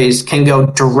community raise can go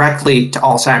directly to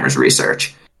Alzheimer's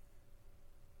research.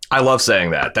 I love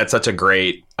saying that. That's such a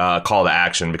great call to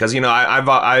action, because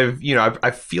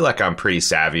I feel like I'm pretty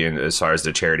savvy as far as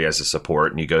the charity as a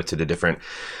support, and you go to the different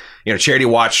charity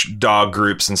watchdog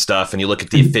groups and stuff, and you look at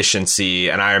the efficiency.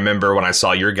 And I remember when I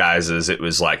saw your guys's, it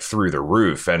was like through the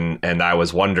roof, and I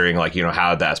was wondering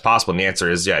how that's possible. And the answer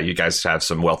is, you guys have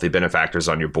some wealthy benefactors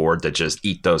on your board that just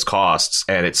eat those costs,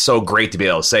 and it's so great to be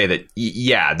able to say that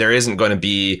there isn't going to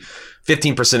be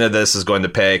 15% of this is going to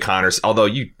pay Connors, although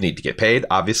you need to get paid,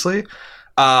 obviously.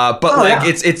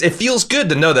 It feels good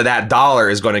to know that dollar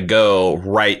is going to go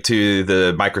right to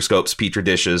the microscopes, petri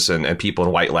dishes, and people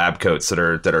in white lab coats that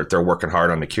are working hard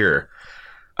on the cure.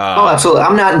 Absolutely.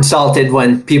 I'm not insulted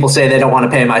when people say they don't want to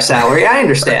pay my salary. I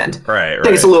understand. Right. I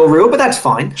think it's a little rude, but that's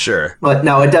fine. Sure. But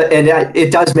no,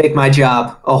 it does make my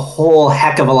job a whole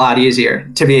heck of a lot easier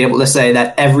to be able to say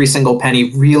that every single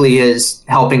penny really is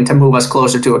helping to move us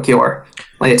closer to a cure.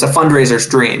 Like, it's a fundraiser's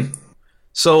dream.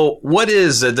 So what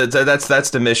is that's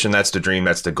the mission, that's the dream,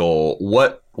 that's the goal.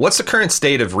 What's the current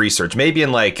state of research? Maybe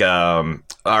in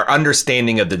our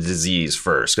understanding of the disease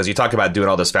first, because you talk about doing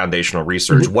all this foundational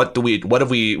research. Mm-hmm. What have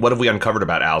we uncovered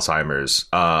about Alzheimer's?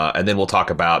 And then we'll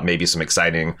talk about maybe some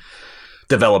exciting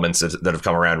developments that have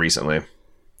come around recently.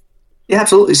 Yeah,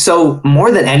 absolutely. So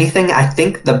more than anything, I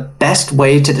think the best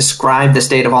way to describe the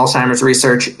state of Alzheimer's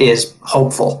research is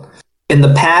hopeful. In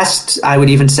the past, I would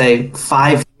even say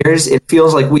 5 years, it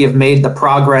feels like we have made the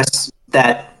progress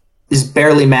that is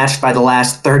barely matched by the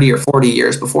last 30 or 40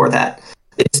 years before that.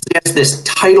 It's just this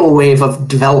tidal wave of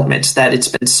developments that it's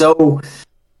been so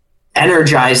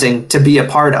energizing to be a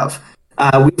part of.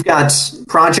 We've got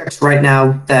projects right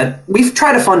now that we've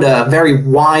tried to fund a very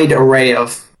wide array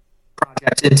of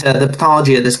projects into the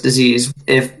pathology of this disease.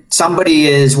 If somebody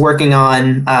is working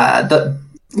on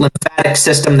lymphatic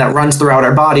system that runs throughout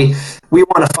our body. We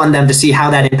want to fund them to see how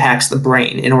that impacts the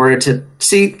brain in order to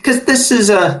see, because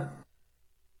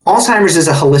Alzheimer's is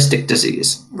a holistic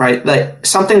disease, right? Like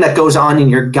something that goes on in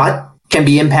your gut can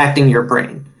be impacting your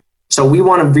brain. So we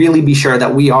want to really be sure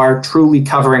that we are truly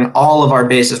covering all of our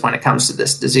bases when it comes to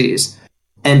this disease.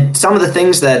 And some of the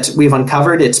things that we've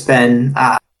uncovered, it's been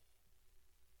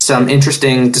some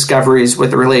interesting discoveries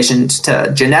with the relations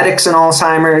to genetics and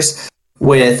Alzheimer's,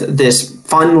 with this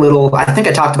fun little, I think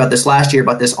I talked about this last year,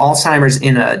 but this Alzheimer's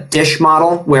in a dish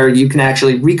model where you can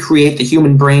actually recreate the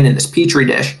human brain in this petri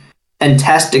dish and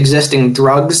test existing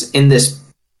drugs in this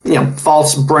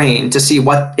false brain to see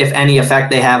what, if any, effect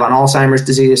they have on Alzheimer's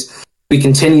disease. We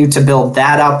continue to build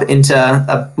that up into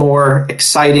a more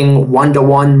exciting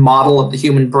one-to-one model of the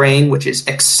human brain, which is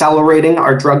accelerating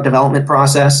our drug development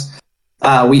process.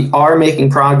 We are making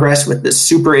progress with the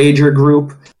superager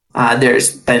group.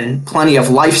 There's been plenty of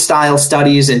lifestyle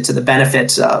studies into the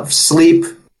benefits of sleep,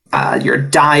 your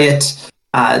diet,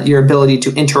 your ability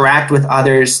to interact with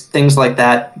others, things like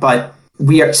that. But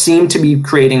we seem to be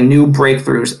creating new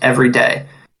breakthroughs every day.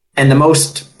 And the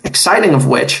most exciting of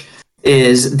which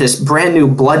is this brand new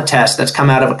blood test that's come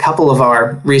out of a couple of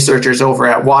our researchers over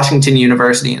at Washington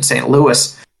University in St.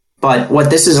 Louis. But what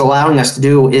this is allowing us to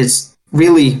do is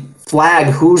really flag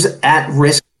who's at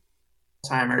risk of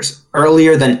Alzheimer's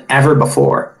earlier than ever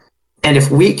before. And if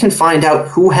we can find out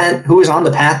who is on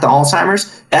the path to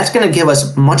Alzheimer's, that's going to give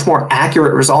us much more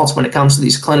accurate results when it comes to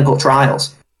these clinical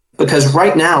trials. Because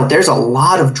right now, there's a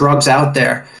lot of drugs out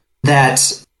there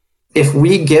that if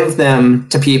we give them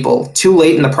to people too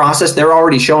late in the process, they're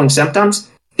already showing symptoms,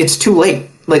 it's too late.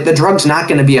 Like, the drug's not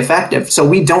going to be effective. So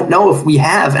we don't know if we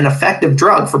have an effective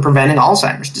drug for preventing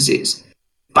Alzheimer's disease.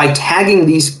 By tagging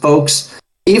these folks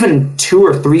even 2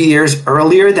 or 3 years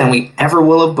earlier than we ever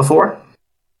will have before,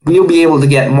 we'll be able to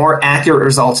get more accurate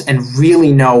results and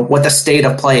really know what the state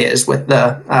of play is with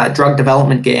the drug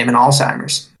development game in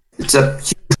Alzheimer's. It's a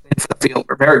huge win for the field.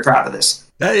 We're very proud of this.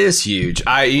 That is huge.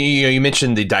 You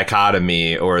mentioned the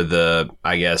dichotomy, or the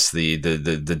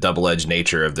double-edged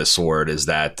nature of this sword is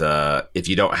that if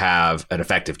you don't have an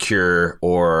effective cure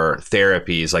or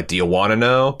therapies, like, do you want to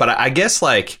know? But I guess,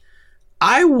 like,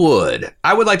 I would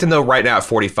like to know right now at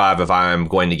 45 if I'm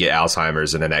going to get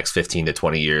Alzheimer's in the next 15 to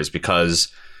 20 years,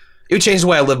 because it would change the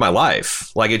way I live my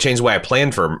life. Like, it changed the way I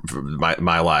plan for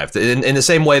my life. In the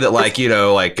same way that, like,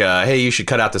 hey, you should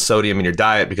cut out the sodium in your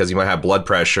diet because you might have blood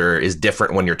pressure is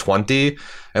different when you're 20.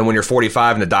 And when you're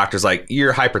 45 and the doctor's like,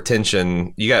 you're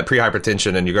hypertension, you got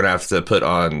pre-hypertension and you're going to have to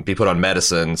be put on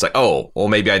medicine. It's like, oh, well,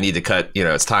 maybe I need to cut,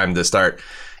 it's time to start.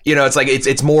 It's like,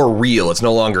 it's more real. It's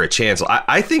no longer a chance.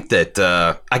 I think that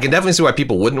I can definitely see why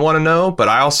people wouldn't want to know, but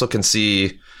I also can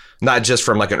see, not just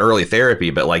from like an early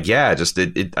therapy, but like, yeah, just I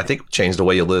think it changed the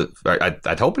way you live.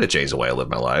 I'd hope it changed the way I live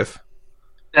my life.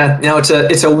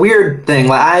 It's a weird thing.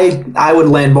 Like, I would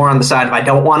land more on the side of I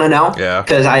don't want to know. Yeah.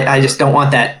 Because I just don't want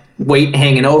that weight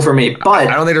hanging over me. But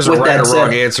I don't think there's a right or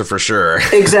wrong answer for sure.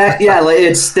 Exactly. Yeah.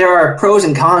 There are pros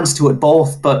and cons to it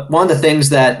both. But one of the things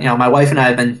that, my wife and I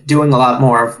have been doing a lot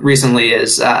more of recently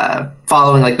is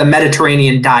following like the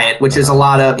Mediterranean diet, which is a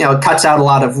lot of, it cuts out a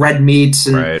lot of red meats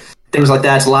and things like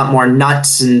that. It's a lot more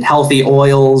nuts and healthy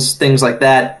oils, things like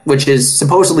that, which is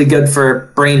supposedly good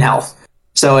for brain health.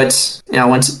 So it's,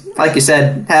 once, like you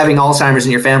said, having Alzheimer's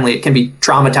in your family, it can be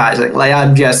traumatizing. Like,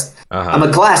 I'm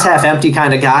a glass half empty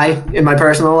kind of guy in my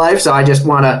personal life. So I just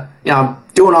want to, I'm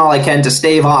doing all I can to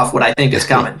stave off what I think is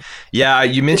coming. Yeah,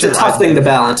 you mentioned it's a tough thing to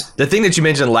balance. The thing that you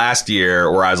mentioned last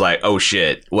year, where I was like, "Oh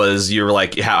shit," was you were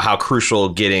like how crucial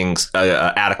getting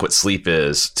adequate sleep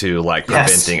is to like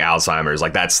preventing Alzheimer's.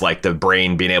 Like, that's like the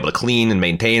brain being able to clean and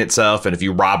maintain itself, and if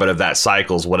you rob it of that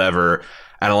cycles, whatever.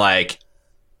 And like,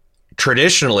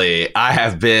 traditionally, I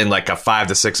have been like a 5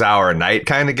 to 6 hour a night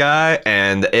kind of guy,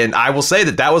 and I will say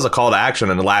that was a call to action.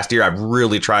 In the last year, I've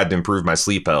really tried to improve my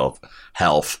sleep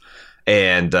health.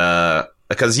 And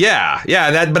because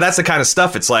but that's the kind of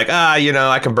stuff. It's like,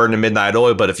 I can burn the midnight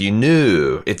oil, but if you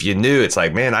knew, it's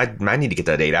like, man, I need to get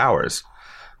that 8 hours.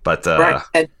 But right.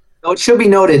 And it should be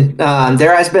noted,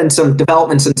 there has been some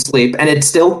developments in sleep, and it's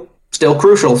still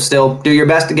crucial. Still do your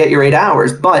best to get your 8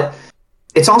 hours, but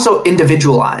it's also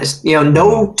individualized.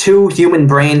 No two human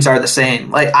brains are the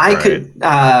same. Like,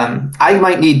 I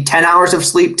might need 10 hours of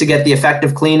sleep to get the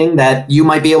effective cleaning that you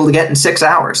might be able to get in 6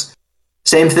 hours.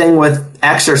 Same thing with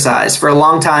exercise. For a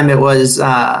long time, it was,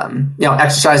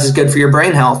 exercise is good for your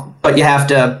brain health, but you have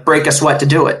to break a sweat to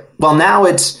do it. Well, now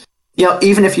it's,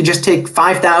 even if you just take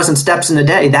 5,000 steps in a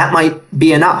day, that might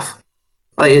be enough.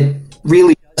 Like, it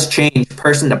really does change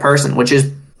person to person, which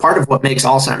is part of what makes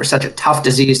Alzheimer's such a tough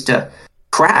disease to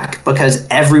crack because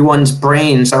everyone's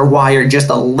brains are wired just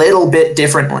a little bit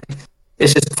differently.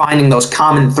 It's just finding those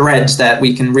common threads that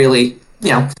we can really,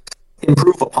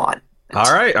 improve upon.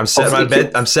 All right, I'm setting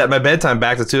my bedtime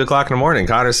back to 2:00 in the morning.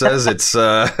 Connor says it's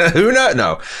who knows?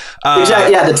 No,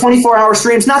 exactly. Yeah, the 24-hour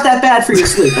stream's not that bad for your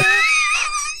sleep.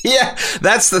 Yeah,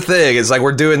 that's the thing. It's like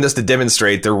we're doing this to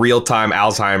demonstrate the real-time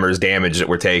Alzheimer's damage that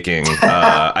we're taking.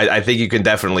 I think you can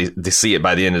definitely see it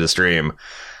by the end of the stream.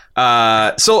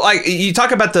 So like you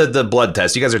talk about the blood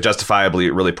test, you guys are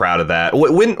justifiably really proud of that.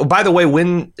 By the way,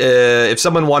 if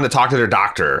someone wanted to talk to their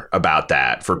doctor about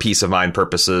that for peace of mind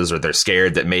purposes, or they're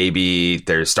scared that maybe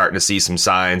they're starting to see some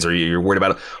signs, or you're worried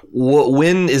about it,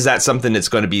 when is that something that's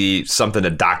going to be something a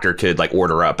doctor could like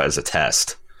order up as a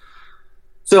test?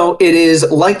 So it is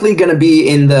likely going to be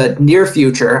in the near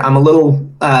future. I'm a little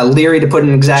leery to put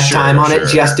an exact time on it,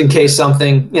 just in case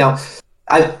something,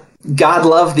 God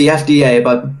love the FDA,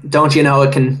 but don't you know,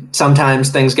 it can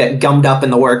sometimes things get gummed up in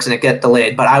the works and it get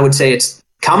delayed. But I would say it's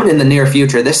coming in the near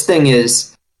future. This thing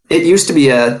it used to be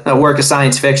a work of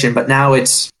science fiction, but now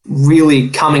it's really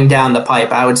coming down the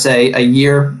pipe. I would say a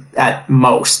year at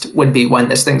most would be when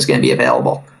this thing's going to be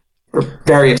available. We're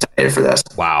very excited for this.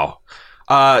 Wow.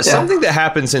 Something that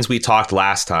happened since we talked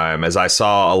last time, as I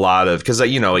saw a lot of, because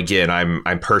again,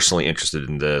 I'm personally interested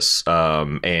in this,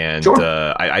 and sure.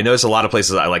 I noticed a lot of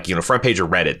places I like, front page of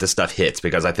Reddit, this stuff hits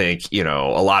because I think a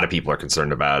lot of people are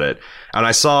concerned about it, and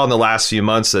I saw in the last few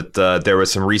months that there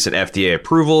was some recent FDA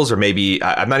approvals, or maybe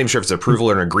I'm not even sure if it's approval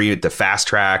or an agreement to fast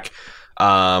track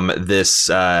this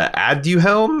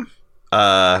Aduhelm.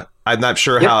 I'm not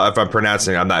sure if I'm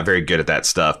pronouncing it. I'm not very good at that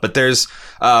stuff. But there's,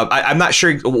 I'm not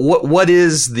sure what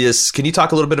is this. Can you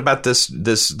talk a little bit about this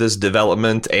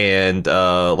development and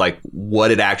like what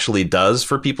it actually does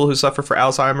for people who suffer for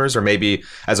Alzheimer's, or maybe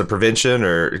as a prevention,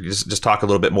 or just talk a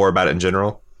little bit more about it in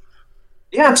general?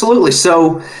 Yeah, absolutely.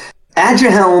 So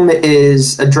Aduhelm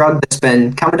is a drug that's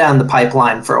been coming down the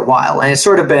pipeline for a while, and it's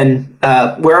sort of been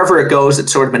wherever it goes,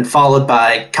 it's sort of been followed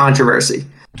by controversy.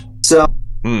 So.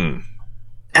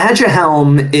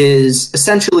 Aduhelm is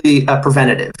essentially a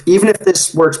preventative. Even if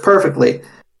this works perfectly,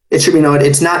 it should be noted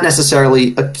it's not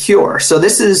necessarily a cure. So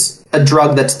this is a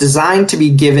drug that's designed to be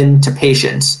given to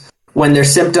patients when their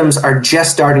symptoms are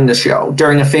just starting to show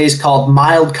during a phase called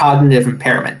mild cognitive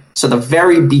impairment. So the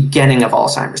very beginning of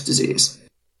Alzheimer's disease.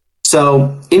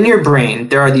 So in your brain,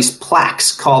 there are these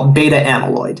plaques called beta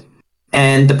amyloid.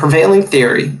 And the prevailing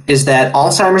theory is that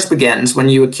Alzheimer's begins when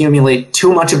you accumulate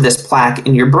too much of this plaque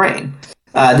in your brain.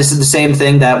 This is the same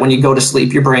thing that when you go to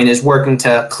sleep, your brain is working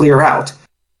to clear out.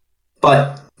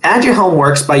 But Aduhelm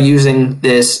works by using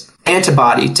this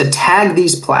antibody to tag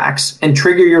these plaques and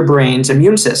trigger your brain's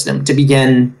immune system to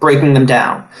begin breaking them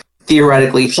down,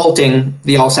 theoretically halting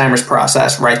the Alzheimer's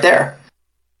process right there.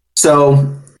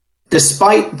 So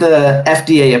despite the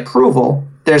FDA approval,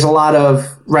 there's a lot of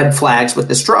red flags with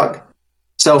this drug.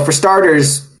 So for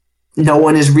starters, no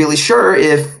one is really sure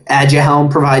if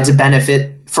Aduhelm provides a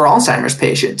benefit for Alzheimer's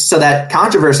patients. So that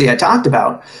controversy I talked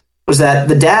about was that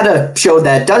the data showed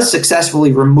that it does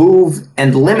successfully remove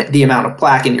and limit the amount of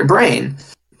plaque in your brain,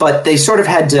 but they sort of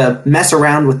had to mess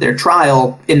around with their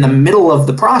trial in the middle of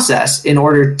the process in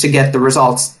order to get the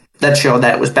results that showed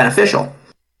that it was beneficial.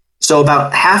 So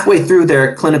about halfway through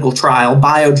their clinical trial,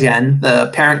 Biogen,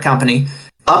 the parent company,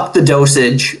 upped the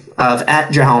dosage of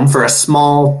Aduhelm for a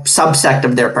small subsect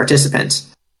of their participants.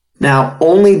 Now,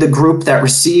 only the group that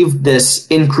received this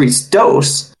increased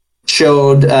dose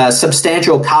showed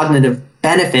substantial cognitive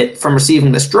benefit from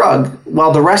receiving this drug,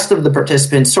 while the rest of the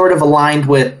participants sort of aligned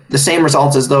with the same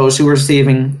results as those who were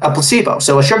receiving a placebo,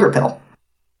 so a sugar pill.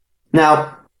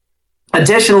 Now,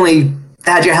 additionally,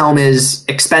 Aduhelm is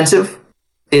expensive,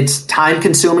 it's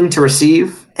time-consuming to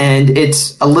receive, and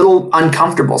it's a little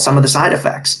uncomfortable, some of the side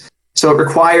effects. So it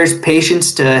requires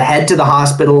patients to head to the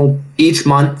hospital each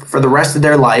month for the rest of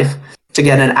their life to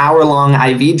get an hour-long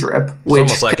IV drip. Which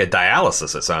it's almost like a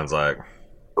dialysis, it sounds like.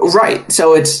 Right.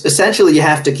 So it's essentially you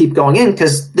have to keep going in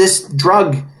because this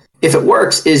drug, if it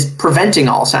works, is preventing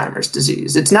Alzheimer's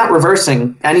disease. It's not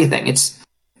reversing anything.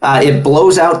 It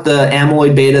blows out the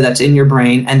amyloid beta that's in your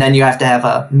brain, and then you have to have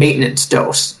a maintenance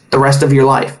dose the rest of your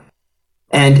life.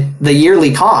 And the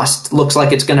yearly cost looks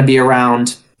like it's going to be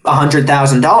around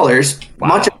 $100,000,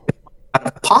 much out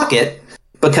of pocket,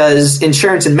 because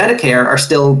insurance and Medicare are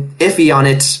still iffy on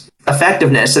its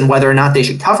effectiveness and whether or not they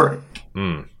should cover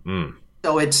it.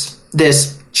 So it's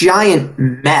this giant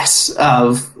mess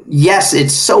of, yes,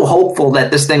 it's so hopeful that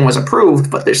this thing was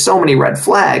approved, but there's so many red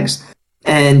flags.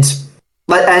 And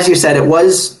as you said, it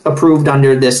was approved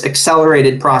under this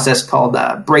accelerated process called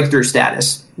breakthrough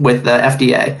status with the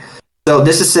FDA. So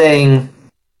this is saying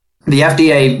The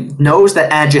FDA knows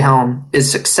that Aduhelm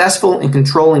is successful in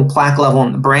controlling plaque level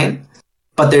in the brain,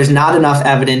 but there's not enough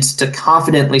evidence to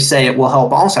confidently say it will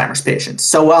help Alzheimer's patients.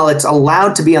 So while it's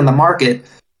allowed to be on the market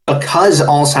because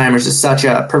Alzheimer's is such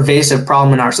a pervasive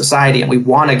problem in our society and we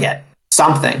want to get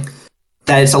something,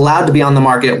 that it's allowed to be on the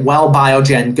market while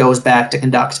Biogen goes back to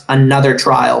conduct another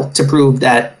trial to prove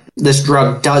that this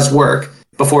drug does work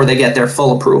before they get their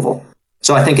full approval.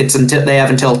 So I think it's until they have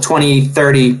until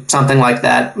 2030, something like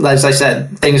that. As I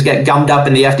said, things get gummed up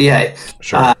in the FDA.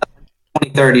 Sure.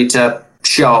 2030 to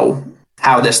show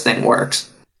how this thing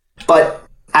works. But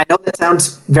I know that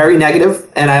sounds very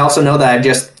negative, and I also know that I've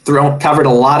just covered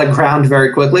a lot of ground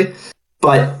very quickly.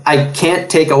 But I can't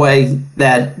take away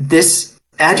that this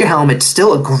Aduhelm, it's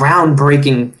still a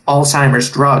groundbreaking Alzheimer's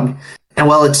drug. And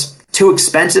while it's too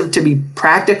expensive to be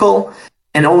practical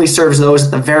and only serves those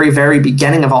at the very, very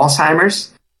beginning of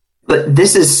Alzheimer's, but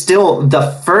this is still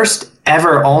the first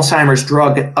ever Alzheimer's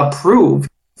drug approved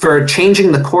for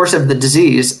changing the course of the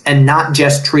disease and not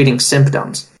just treating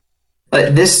symptoms.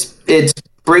 But it's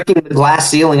breaking the glass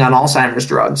ceiling on Alzheimer's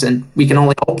drugs, and we can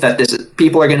only hope that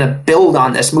people are going to build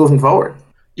on this moving forward.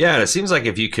 Yeah, and it seems like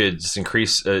if you could just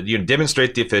increase,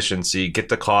 demonstrate the efficiency, get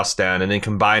the cost down, and then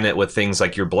combine it with things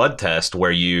like your blood test,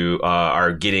 where you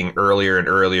are getting earlier and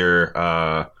earlier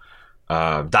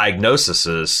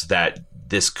diagnoses, that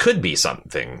this could be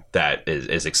something that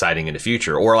is exciting in the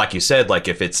future. Or like you said, like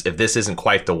if this isn't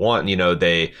quite the one,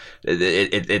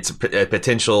 it's a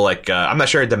potential, like I'm not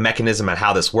sure the mechanism and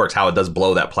how this works, how it does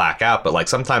blow that plaque out, but like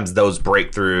sometimes those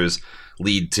breakthroughs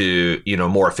lead to,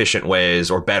 more efficient ways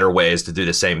or better ways to do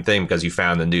the same thing because you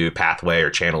found a new pathway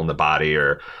or channel in the body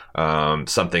or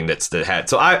something that's the head.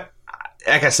 So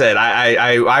like I said,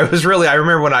 I was really, I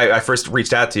remember when I first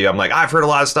reached out to you, I'm like, I've heard a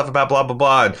lot of stuff about blah, blah,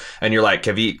 blah. And you're like,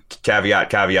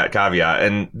 caveat.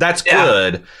 And that's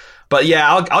good. But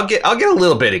yeah, I'll get a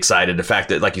little bit excited. The fact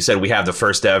that, like you said, we have the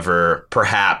first ever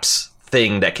perhaps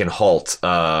thing that can halt,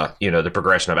 the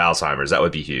progression of Alzheimer's. That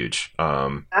would be huge.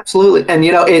 Absolutely. And,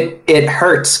 it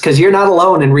hurts because you're not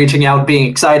alone in reaching out, being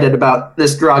excited about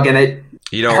this drug. And it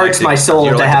hurts my soul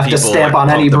to have to stamp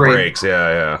on any brakes.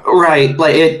 Yeah. Right.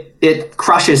 Like it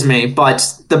crushes me. But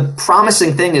the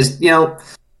promising thing is,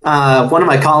 one of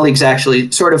my colleagues actually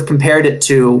sort of compared it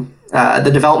to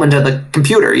the development of the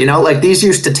computer. Like these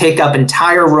used to take up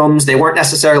entire rooms. They weren't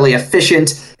necessarily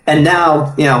efficient. And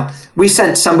now, we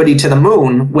sent somebody to the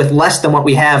moon with less than what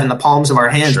we have in the palms of our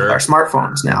hands with our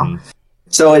smartphones now. Mm-hmm.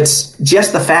 So it's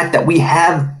just the fact that we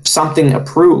have something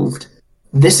approved.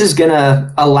 This is going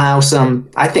to allow some,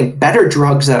 I think, better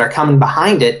drugs that are coming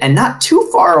behind it and not too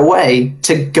far away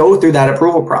to go through that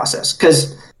approval process.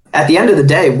 Because at the end of the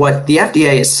day, what the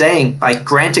FDA is saying by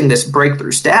granting this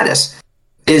breakthrough status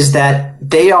is that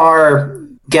they are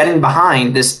getting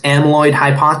behind this amyloid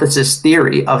hypothesis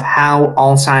theory of how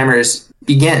Alzheimer's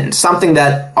begins, something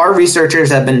that our researchers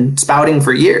have been spouting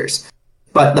for years.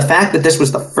 But the fact that this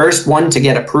was the first one to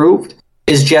get approved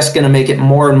is just going to make it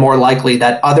more and more likely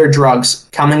that other drugs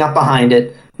coming up behind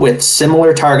it with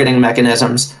similar targeting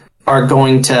mechanisms are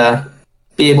going to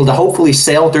be able to hopefully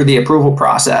sail through the approval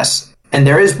process. And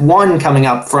there is one coming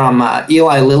up from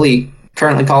Eli Lilly,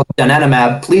 currently called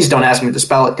donanemab. Please don't ask me to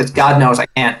spell it because God knows I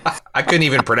can't. I couldn't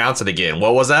even pronounce it again.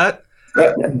 What was that?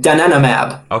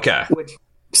 Donanemab. Okay. Which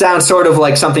sounds sort of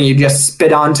like something you just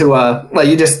spit onto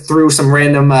you just threw some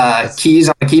random keys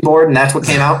on a keyboard and that's what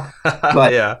came out.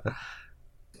 But yeah.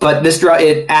 But this drug,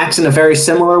 it acts in a very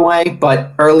similar way,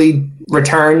 but early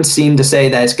returns seem to say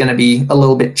that it's going to be a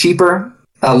little bit cheaper,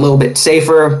 a little bit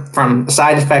safer from a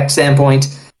side effect standpoint,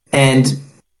 and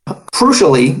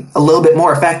crucially, a little bit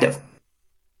more effective.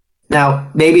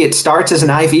 Now, maybe it starts as an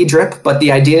IV drip, but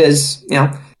the idea is,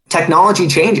 technology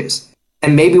changes.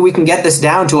 And maybe we can get this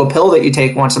down to a pill that you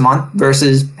take once a month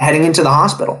versus heading into the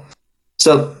hospital.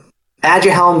 So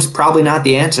Aduhelm's probably not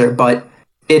the answer, but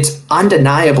it's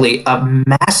undeniably a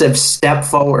massive step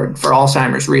forward for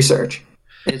Alzheimer's research.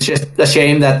 It's just a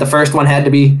shame that the first one had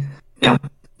to be,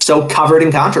 so covered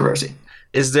in controversy.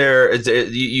 Is there,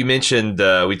 you mentioned,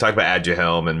 we talked about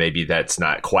Aduhelm and maybe that's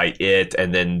not quite it.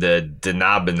 And then the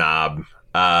donanemab,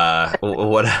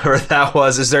 whatever that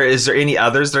was. Is there any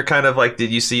others that are kind of like,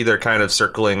 did you see they're kind of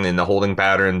circling in the holding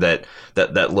pattern that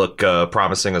look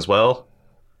promising as well?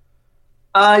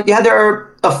 Yeah, there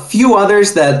are a few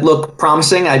others that look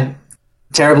promising. I'm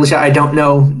terribly sure I don't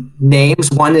know names.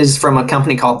 One is from a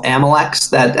company called Amylyx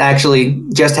that actually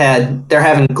they're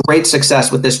having great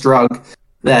success with this drug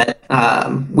that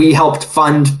we helped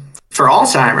fund for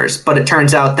Alzheimer's, but it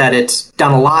turns out that it's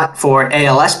done a lot for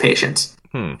ALS patients.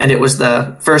 And it was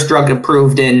the first drug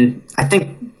approved in, I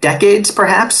think, decades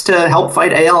perhaps to help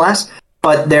fight ALS.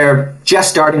 but they're just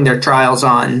starting their trials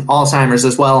on Alzheimer's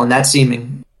as well, and that's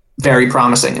seeming very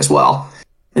promising as well.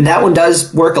 And that one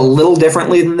does work a little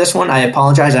differently than this one. I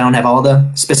apologize, I don't have all the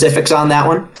specifics on that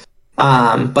one.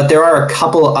 But there are a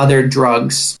couple other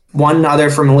drugs, one other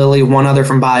from Lilly, one other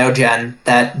from Biogen,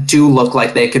 that do look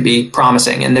like they could be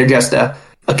promising, and they're just a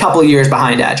couple of years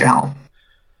behind Aduhelm.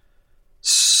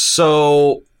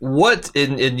 So what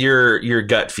in your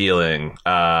gut feeling,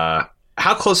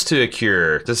 how close to a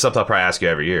cure, this is something I'll probably ask you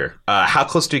every year, how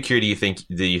close to a cure do you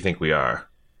think we are?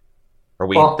 Are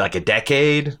we like a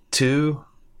decade, 2?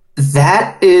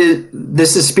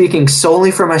 This is speaking solely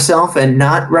for myself and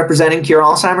not representing Cure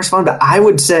Alzheimer's Fund, but I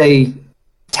would say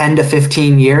 10 to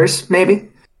 15 years maybe,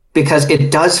 because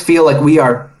it does feel like we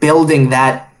are building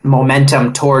that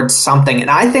momentum towards something. And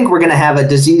I think we're going to have a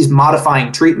disease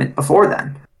modifying treatment before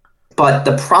then. But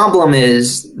the problem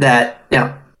is that,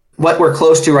 what we're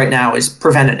close to right now is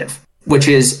preventative, which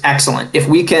is excellent. If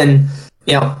we can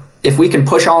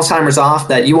push Alzheimer's off,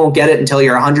 that you won't get it until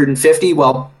you're 150,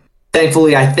 well,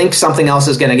 thankfully, I think something else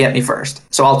is going to get me first.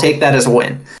 So I'll take that as a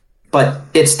win. But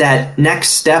it's that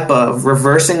next step of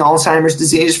reversing Alzheimer's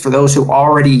disease for those who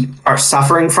already are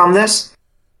suffering from this,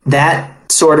 that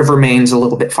sort of remains a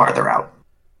little bit farther out.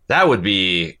 That would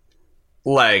be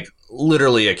like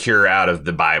literally a cure out of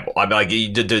the Bible. I mean, like,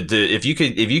 if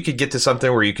you could get to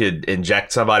something where you could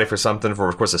inject somebody for something for,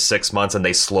 of course, 6 months and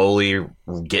they slowly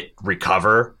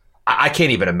recover, I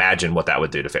can't even imagine what that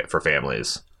would do for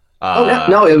families.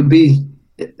 No, it would be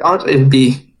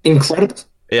incredible.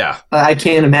 Yeah, I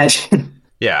can't imagine.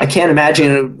 Yeah, I can't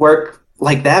imagine it would work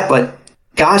like that. But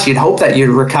gosh, you'd hope that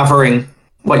you're recovering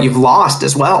what you've lost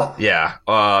as well. Yeah,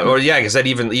 or because that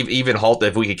even halt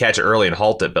if we could catch it early and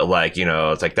halt it. But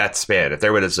it's like that span. If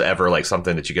there was ever like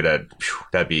something that you could,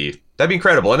 that'd be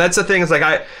incredible. And that's the thing. It's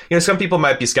like some people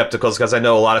might be skeptical because I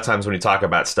know a lot of times when you talk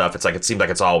about stuff, it's like it seems like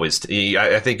it's always.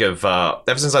 I think of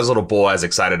ever since I was a little boy, I was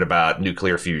excited about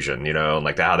nuclear fusion. And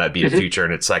like how that'd be the future,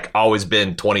 and it's like always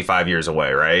been 25 years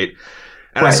away, right?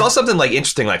 And right. I saw something like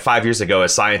interesting like 5 years ago. A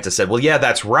scientist said, well, yeah,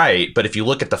 that's right. But if you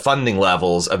look at the funding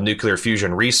levels of nuclear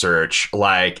fusion research,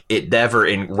 like it never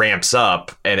ramps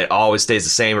up and it always stays the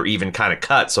same or even kind of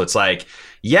cuts. So it's like,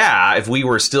 yeah, if we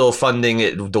were still funding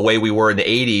it the way we were in the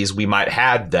 80s, we might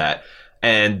have that.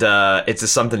 And it's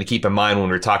just something to keep in mind when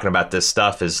we're talking about this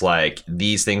stuff is like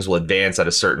these things will advance at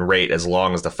a certain rate as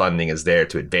long as the funding is there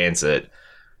to advance it.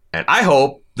 And I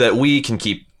hope that we can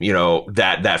keep,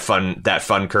 that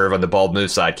fun curve on the Bald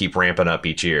Move side keep ramping up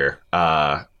each year.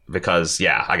 Because,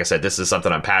 like I said, this is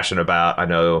something I'm passionate about. I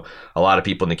know a lot of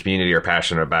people in the community are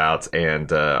passionate about,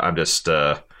 and I'm just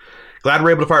glad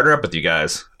we're able to partner up with you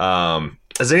guys.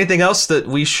 Is there anything else that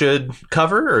we should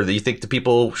cover, or that you think the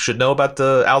people should know about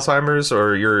the Alzheimer's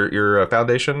or your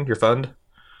foundation, your fund?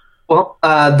 Well,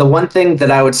 the one thing that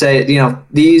I would say,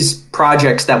 these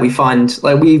projects that we fund,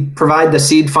 like we provide the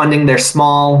seed funding, they're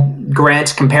small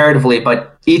grants comparatively,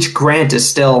 but each grant is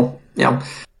still,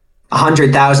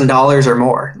 $100,000 or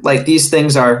more. Like these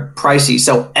things are pricey.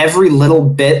 So every little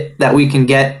bit that we can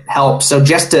get helps. So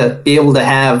just to be able to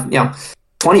have,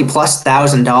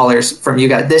 $20,000+ from you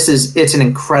guys, it's an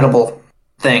incredible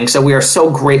thing. So we are so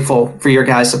grateful for your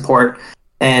guys' support.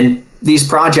 And these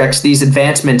projects, these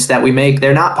advancements that we make,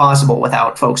 they're not possible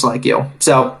without folks like you.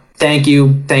 So thank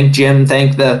you. Thank Jim.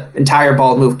 Thank the entire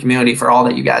Bald Move community for all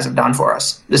that you guys have done for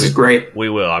us. This is great. We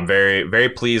will. I'm very, very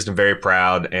pleased and very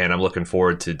proud, and I'm looking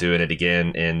forward to doing it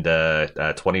again in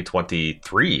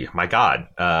 2023. My God.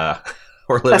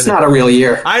 That's not a real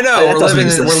year. I know.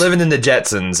 We're living in the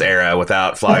Jetsons era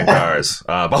without flying cars.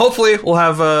 But hopefully we'll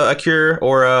have a cure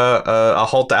or a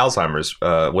halt to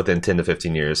Alzheimer's within 10 to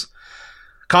 15 years.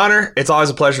 Connor, it's always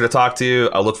a pleasure to talk to you.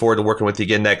 I look forward to working with you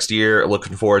again next year.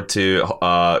 Looking forward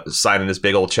to signing this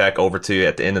big old check over to you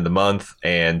at the end of the month.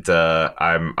 And you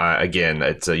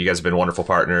guys have been wonderful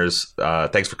partners.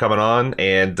 Thanks for coming on.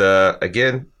 And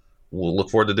again, we'll look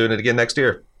forward to doing it again next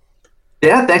year.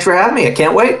 Yeah, thanks for having me. I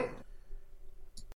can't wait.